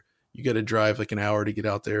nowhere. You got to drive like an hour to get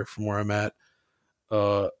out there from where I'm at.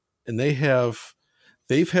 And they've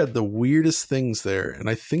had the weirdest things there. And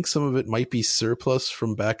I think some of it might be surplus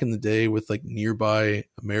from back in the day with like nearby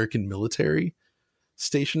American military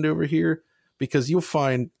stationed over here, because you'll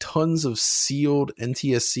find tons of sealed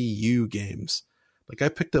NTSC-U games. Like I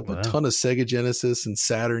picked up a ton of Sega Genesis and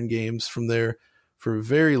Saturn games from there for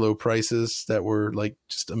very low prices that were like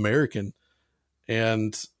just American.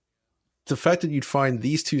 And the fact that you'd find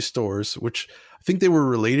these 2 stores, which I think they were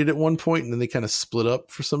related at one point, and then they kind of split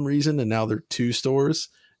up for some reason, and now they're 2 stores,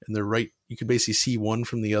 and they're right. You can basically see one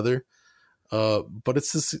from the other. But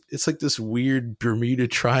it's like this weird Bermuda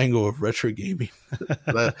Triangle of retro gaming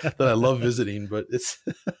that I love visiting. But it's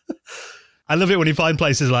I love it when you find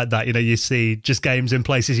places like that. You see just games in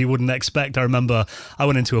places you wouldn't expect. I remember I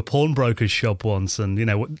went into a pawnbroker's shop once, and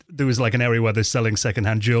there was like an area where they're selling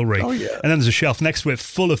secondhand jewelry. Oh yeah. And then there's a shelf next to it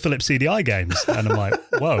full of Philips CDI games, and I'm like,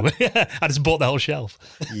 whoa! I just bought the whole shelf.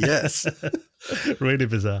 Yes. Really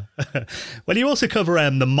bizarre. Well, you also cover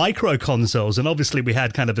the micro consoles, and obviously we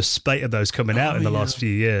had kind of a spate of those coming out in the last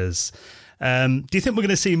few years. Do you think we're going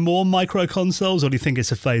to see more micro consoles, or do you think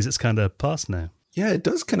it's a phase that's kind of past now? Yeah, it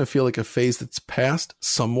does kind of feel like a phase that's passed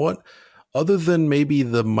somewhat, other than maybe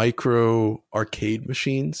the micro arcade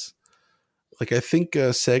machines. Like I think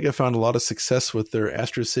Sega found a lot of success with their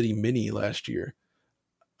Astro City Mini last year.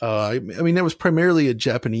 I mean, that was primarily a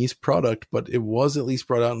Japanese product, but it was at least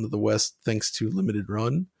brought out into the West thanks to Limited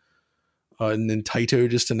Run. And then Taito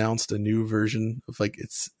just announced a new version of like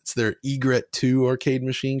it's their Egret 2 arcade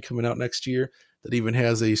machine coming out next year that even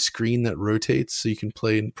has a screen that rotates so you can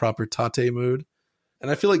play in proper Tate mode. And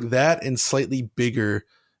I feel like that and slightly bigger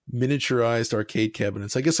miniaturized arcade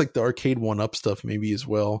cabinets, I guess like the arcade 1-up stuff maybe as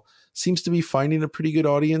well, seems to be finding a pretty good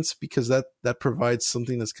audience, because that provides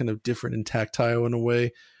something that's kind of different and tactile in a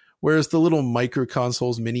way, Whereas the little micro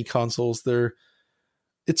consoles, mini consoles,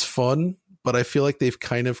 it's fun, but I feel like they've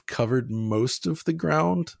kind of covered most of the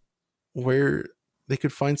ground where they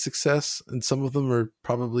could find success. And some of them are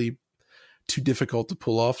probably too difficult to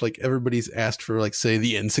pull off. Like everybody's asked for, like, say,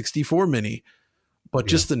 the N64 mini, but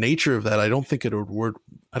just the nature of that, I don't think it would work.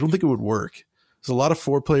 There's a lot of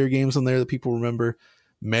 4-player games on there that people remember.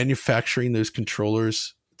 Manufacturing those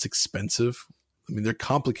controllers, it's expensive. I mean, they're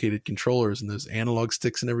complicated controllers and those analog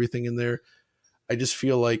sticks and everything in there. I just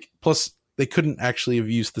feel like, plus they couldn't actually have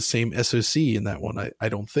used the same SoC in that one. I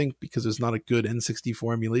don't think, because there's not a good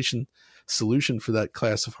N64 emulation solution for that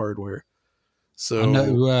class of hardware. So I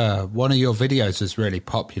know one of your videos was really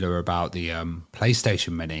popular about the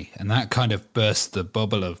PlayStation Mini, and that kind of burst the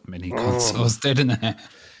bubble of mini consoles, didn't it?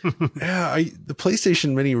 Yeah, the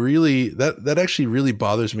PlayStation Mini really, that actually really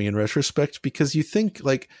bothers me in retrospect, because you think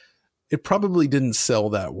like it probably didn't sell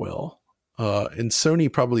that well. And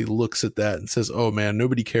Sony probably looks at that and says, oh man,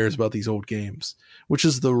 nobody cares about these old games, which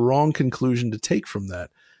is the wrong conclusion to take from that.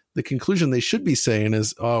 The conclusion they should be saying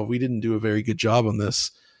is, oh, we didn't do a very good job on this.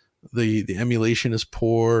 The emulation is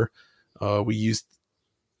poor. We used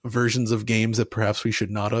versions of games that perhaps we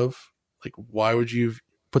should not have. Like, why would you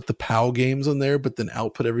put the PAL games on there, but then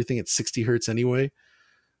output everything at 60 hertz anyway?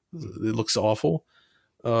 It looks awful.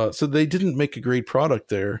 So they didn't make a great product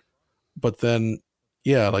there. But then,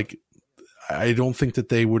 yeah, like, I don't think that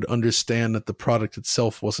they would understand that the product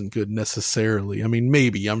itself wasn't good necessarily. I mean,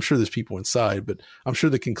 maybe. I'm sure there's people inside, but I'm sure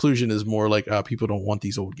the conclusion is more like, people don't want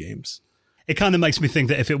these old games. It kind of makes me think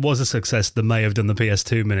that if it was a success, they may have done the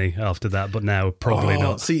PS2 Mini after that, but now probably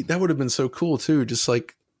not. See, that would have been so cool too. Just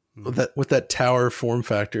like with that tower form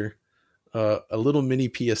factor, a little mini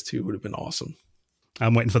PS2 would have been awesome.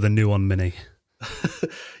 I'm waiting for the new one Mini.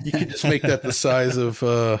 You could just make that the size of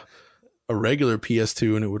a regular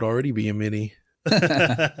PS2 and it would already be a mini.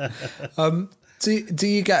 Do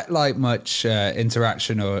you get like much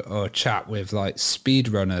interaction or chat with like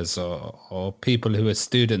speedrunners or people who are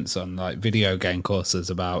students on like video game courses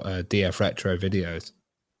about DF Retro videos?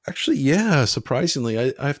 Actually, yeah,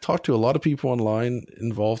 surprisingly. I've talked to a lot of people online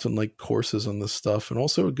involved in like courses on this stuff. And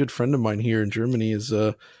also a good friend of mine here in Germany is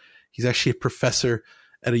he's actually a professor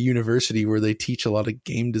at a university where they teach a lot of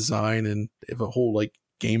game design, and they have a whole like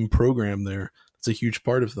game program there. It's a huge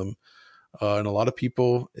part of them. And a lot of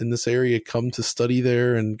people in this area come to study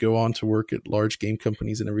there and go on to work at large game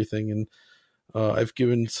companies and everything. And I've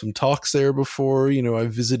given some talks there before. You know,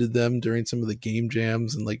 I've visited them during some of the game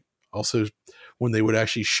jams, and like also when they would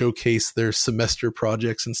actually showcase their semester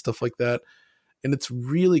projects and stuff like that. And it's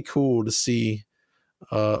really cool to see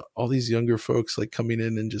all these younger folks like coming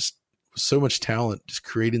in and just so much talent, just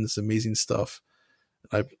creating this amazing stuff.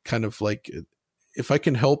 I kind of like, if I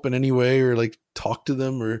can help in any way or like talk to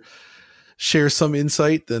them or share some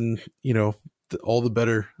insight, then, you know, all the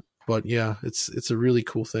better. But yeah, it's a really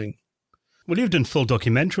cool thing. Well, you've done full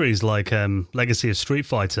documentaries like Legacy of Street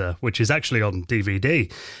Fighter, which is actually on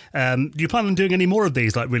DVD. Do you plan on doing any more of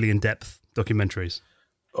these, like really in-depth documentaries?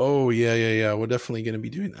 Oh, yeah. We're definitely going to be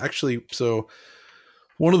doing. Actually, so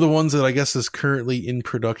one of the ones that I guess is currently in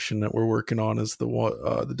production that we're working on is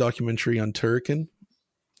the documentary on Turrican,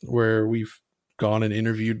 where we've gone and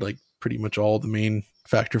interviewed like pretty much all the main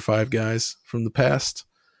Factor 5 guys from the past,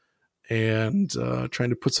 and trying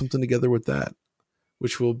to put something together with that,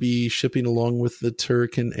 which will be shipping along with the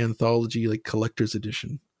Turrican Anthology, like collector's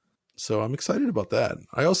edition. So I'm excited about that.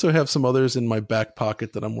 I also have some others in my back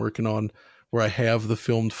pocket that I'm working on where I have the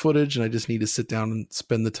filmed footage and I just need to sit down and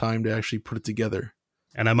spend the time to actually put it together.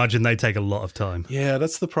 And I imagine they take a lot of time. Yeah,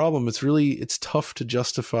 that's the problem. It's tough to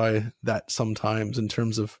justify that sometimes in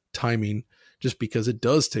terms of timing, just because it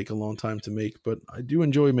does take a long time to make, but I do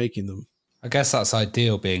enjoy making them. I guess that's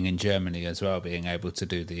ideal being in Germany as well, being able to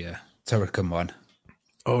do the Turrican one.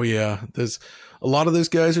 Oh yeah, there's a lot of those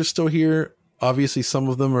guys are still here. Obviously, some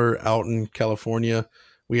of them are out in California.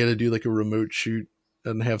 We had to do like a remote shoot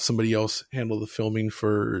and have somebody else handle the filming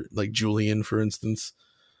for like Julian, for instance,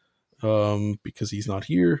 because he's not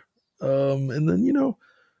here. And then, you know,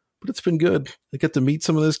 but it's been good. I get to meet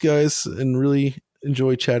some of those guys and really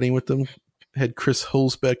enjoy chatting with them. Had Chris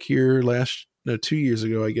Hulsbeck here 2 years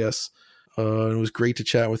ago, I guess. And it was great to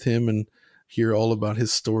chat with him and hear all about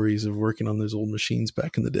his stories of working on those old machines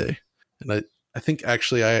back in the day. And I think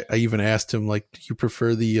actually I even asked him, like, do you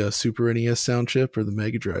prefer the Super NES sound chip or the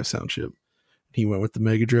Mega Drive sound chip? He went with the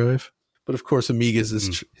Mega Drive. But of course, Amiga's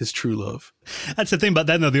is his true love. That's the thing about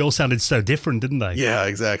them, though. They all sounded so different, didn't they? Yeah,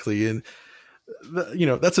 exactly. And, you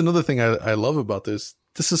know, that's another thing I love about this.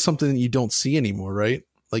 This is something that you don't see anymore, right?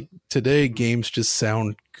 Like today, games just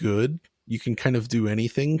sound good. You can kind of do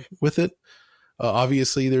anything with it.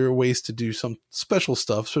 Obviously, there are ways to do some special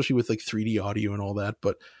stuff, especially with like 3D audio and all that.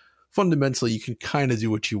 But fundamentally, you can kind of do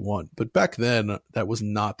what you want. But back then, that was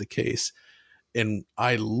not the case. And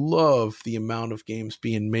I love the amount of games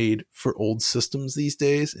being made for old systems these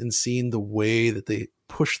days and seeing the way that they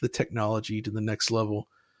push the technology to the next level.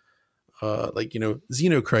 Like,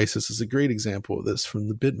 Xenocrisis is a great example of this from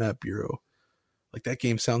the Bitmap Bureau. Like, that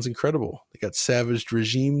game sounds incredible. They got Savage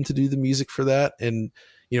Regime to do the music for that. And,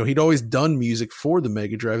 he'd always done music for the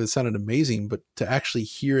Mega Drive that sounded amazing, but to actually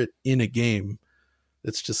hear it in a game,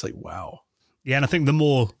 it's just like, wow. Yeah, and I think the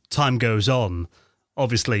more time goes on,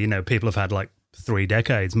 obviously, people have had like 3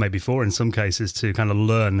 decades, maybe 4 in some cases, to kind of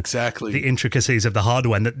learn exactly the intricacies of the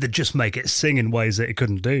hardware and that just make it sing in ways that it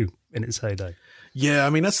couldn't do in its heyday. Yeah, I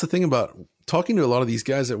mean, that's the thing about talking to a lot of these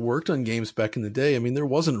guys that worked on games back in the day. I mean, there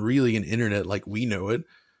wasn't really an internet like we know it.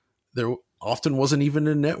 There often wasn't even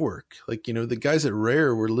a network. Like, the guys at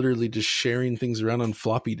Rare were literally just sharing things around on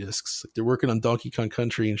floppy disks. Like, they're working on Donkey Kong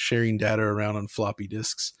Country and sharing data around on floppy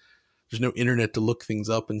disks. There's no internet to look things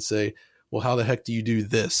up and say, well, how the heck do you do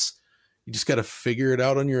this? You just got to figure it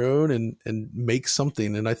out on your own and make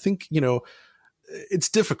something. And I think, it's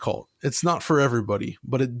difficult. It's not for everybody,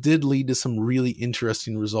 but it did lead to some really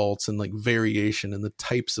interesting results and like variation in the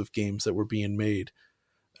types of games that were being made.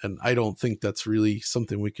 And I don't think that's really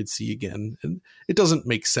something we could see again. And it doesn't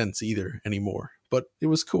make sense either anymore, but it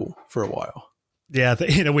was cool for a while. Yeah,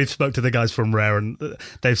 we've spoke to the guys from Rare and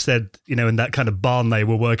they've said, in that kind of barn they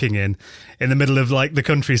were working in the middle of like the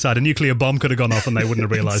countryside, a nuclear bomb could have gone off and they wouldn't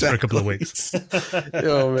have realized for a couple of weeks.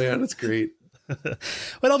 Oh man, that's great.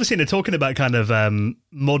 Well, obviously, talking about kind of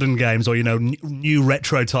modern games or, new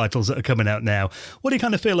retro titles that are coming out now, what do you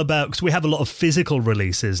kind of feel about, because we have a lot of physical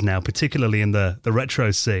releases now, particularly in the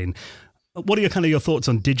retro scene. What are your thoughts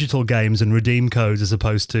on digital games and redeem codes as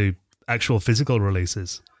opposed to actual physical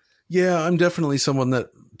releases? Yeah, I'm definitely someone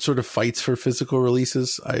that sort of fights for physical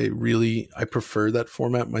releases. I prefer that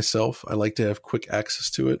format myself. I like to have quick access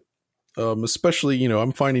to it. Especially,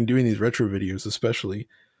 I'm finding doing these retro videos, especially,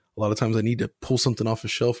 a lot of times I need to pull something off a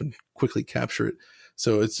shelf and quickly capture it.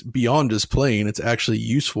 So it's beyond just playing. It's actually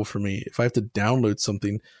useful for me. If I have to download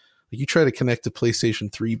something, like you try to connect to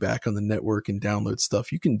PlayStation 3 back on the network and download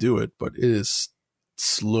stuff, you can do it, but it is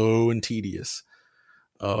slow and tedious.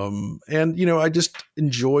 And, I just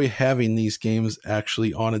enjoy having these games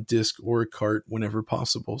actually on a disc or a cart whenever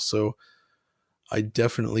possible. So I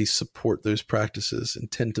definitely support those practices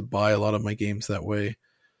and tend to buy a lot of my games that way.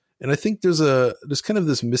 And I think there's kind of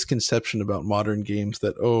this misconception about modern games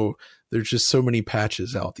that, there's just so many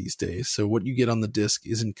patches out these days, so what you get on the disc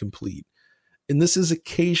isn't complete. And this is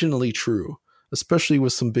occasionally true, especially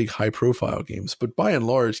with some big high-profile games. But by and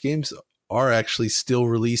large, games are actually still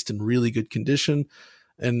released in really good condition.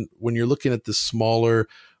 And when you're looking at the smaller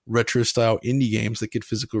retro-style indie games that get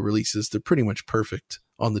physical releases, they're pretty much perfect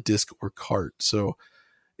on the disc or cart. So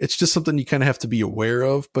it's just something you kind of have to be aware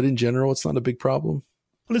of. But in general, it's not a big problem.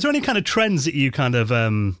 Well, is there any kind of trends that you kind of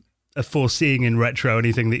are foreseeing in retro?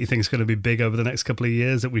 Anything that you think is going to be big over the next couple of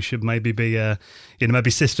years that we should maybe be,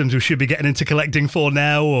 maybe systems we should be getting into collecting for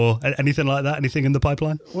now, or anything like that? Anything in the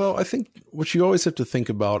pipeline? Well, I think what you always have to think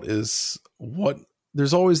about is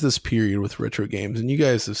there's always this period with retro games, and you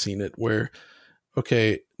guys have seen it, where,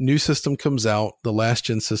 okay, new system comes out, the last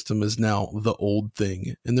gen system is now the old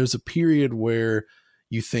thing. And there's a period where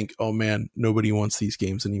you think, oh man, nobody wants these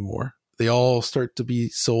games anymore. They all start to be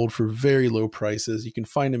sold for very low prices. You can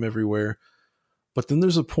find them everywhere. But then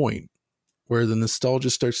there's a point where the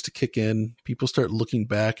nostalgia starts to kick in. People start looking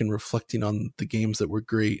back and reflecting on the games that were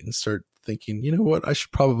great and start thinking, you know what, I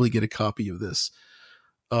should probably get a copy of this.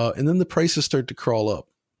 And then the prices start to crawl up.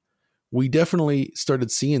 We definitely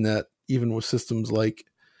started seeing that even with systems like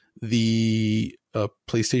the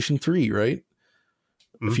PlayStation 3, right?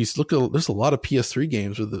 If you look at, there's a lot of PS3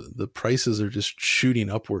 games where the prices are just shooting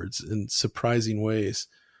upwards in surprising ways.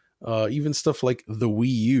 Even stuff like the Wii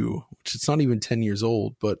U, which it's not even 10 years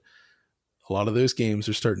old, but a lot of those games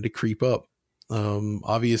are starting to creep up.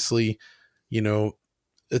 Obviously,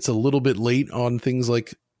 it's a little bit late on things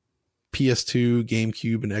like PS2,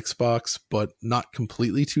 GameCube, and Xbox, but not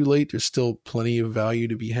completely too late. There's still plenty of value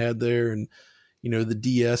to be had there. And, the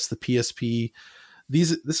DS, the PSP,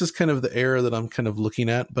 this is kind of the era that I'm kind of looking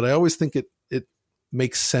at, but I always think it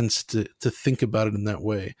makes sense to think about it in that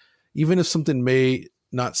way. Even if something may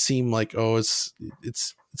not seem like, it's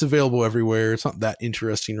available everywhere, it's not that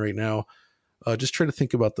interesting right now. Just try to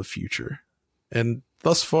think about the future. And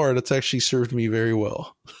thus far, that's actually served me very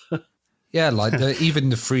well. Yeah, like even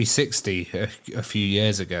the 360 a few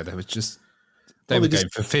years ago, there They were going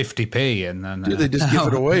for 50p, and then they just give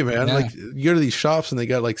it away, man. Yeah. Like you go to these shops and they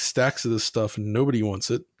got like stacks of this stuff, and nobody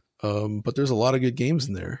wants it. But there's a lot of good games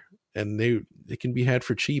in there, and they can be had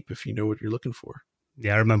for cheap if you know what you're looking for.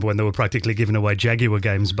 Yeah, I remember when they were practically giving away Jaguar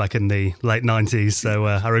games back in the late 90s, so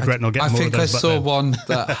I regret not getting more of those. I think I saw one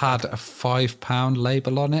that had a £5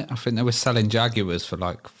 label on it. I think they were selling Jaguars for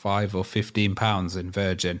like £5 or £15 in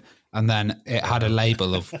Virgin, and then it had a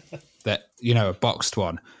label of that, a boxed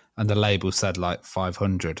one, and the label said like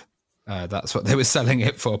 500. That's what they were selling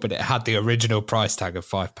it for, but it had the original price tag of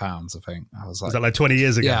 £5, I think. I was that like 20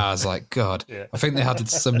 years ago? Yeah, I was like, God. Yeah. I think they had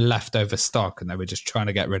some leftover stock, and they were just trying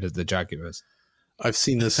to get rid of the Jaguars. I've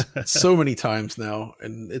seen this so many times now,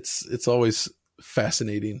 and it's always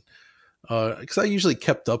fascinating because I usually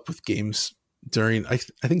kept up with games during I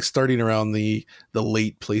think starting around the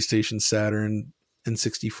late PlayStation, Saturn, and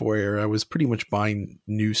 64 era. I was pretty much buying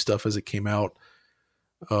new stuff as it came out,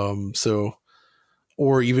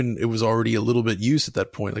 or even it was already a little bit used at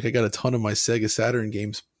that point. Like I got a ton of my Sega Saturn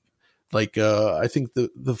games. Like I think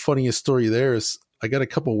the funniest story there is I got a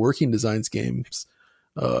couple Working Designs games.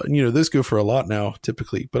 Those go for a lot now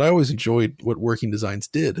typically, but I always enjoyed what Working Designs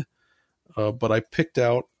did. But I picked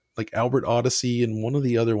out like Albert Odyssey and one of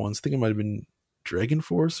the other ones. I think it might've been Dragon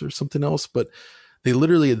Force or something else, but they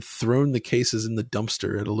literally had thrown the cases in the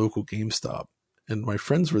dumpster at a local GameStop, and my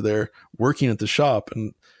friends were there working at the shop,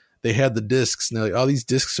 and they had the discs, and they're like, "Oh, these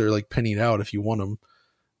discs are like pennied out if you want them."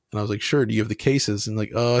 And I was like, "Sure. Do you have the cases?" And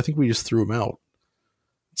like, "Oh, I think we just threw them out."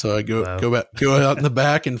 So I go out in the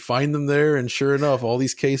back and find them there, and sure enough, all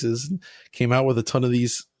these cases came out with a ton of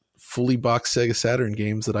these fully boxed Sega Saturn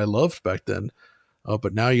games that I loved back then.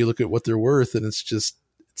 But now you look at what they're worth, and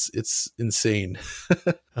it's insane.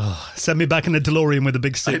 Send me back in the DeLorean with a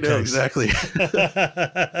big suitcase. I know, exactly.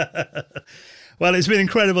 Well, it's been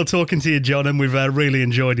incredible talking to you, John, and we've really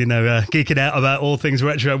enjoyed, geeking out about all things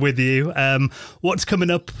retro with you. What's coming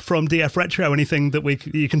up from DF Retro? Anything that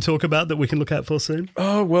you can talk about that we can look out for soon?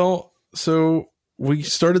 So we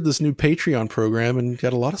started this new Patreon program and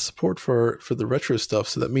got a lot of support for the retro stuff.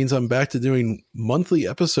 So that means I'm back to doing monthly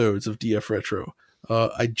episodes of DF Retro.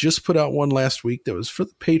 I just put out one last week that was for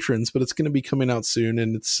the patrons, but it's going to be coming out soon.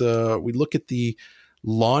 And it's we look at the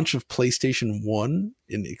launch of PlayStation 1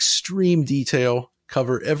 in extreme detail,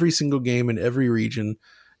 cover every single game in every region,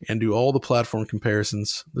 and do all the platform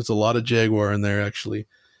comparisons. There's a lot of Jaguar in there, actually.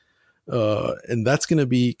 And that's going to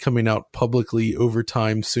be coming out publicly over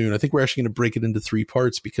time soon. I think we're actually going to break it into 3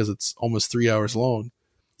 parts because it's almost 3 hours long.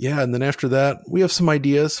 Yeah, and then after that, we have some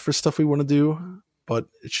ideas for stuff we want to do, but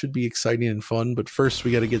it should be exciting and fun. But first,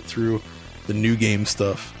 we got to get through the new game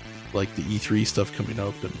stuff, like the E3 stuff coming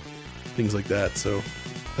up and things like that. So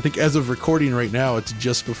I think as of recording right now, it's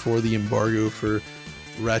just before the embargo for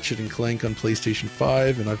Ratchet and Clank on PlayStation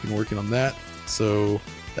 5, and I've been working on that. So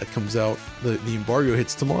that comes out, the embargo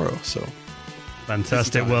hits tomorrow. So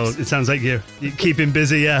fantastic. Well, it sounds like you're keeping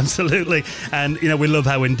busy. Yeah, absolutely. And we love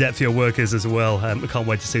how in-depth your work is as well. I can't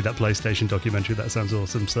wait to see that PlayStation documentary. That sounds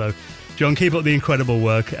awesome. So John, keep up the incredible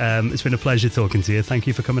work. It's been a pleasure talking to you. Thank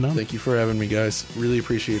you for coming on. Thank you for having me, guys. Really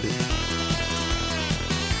appreciate it.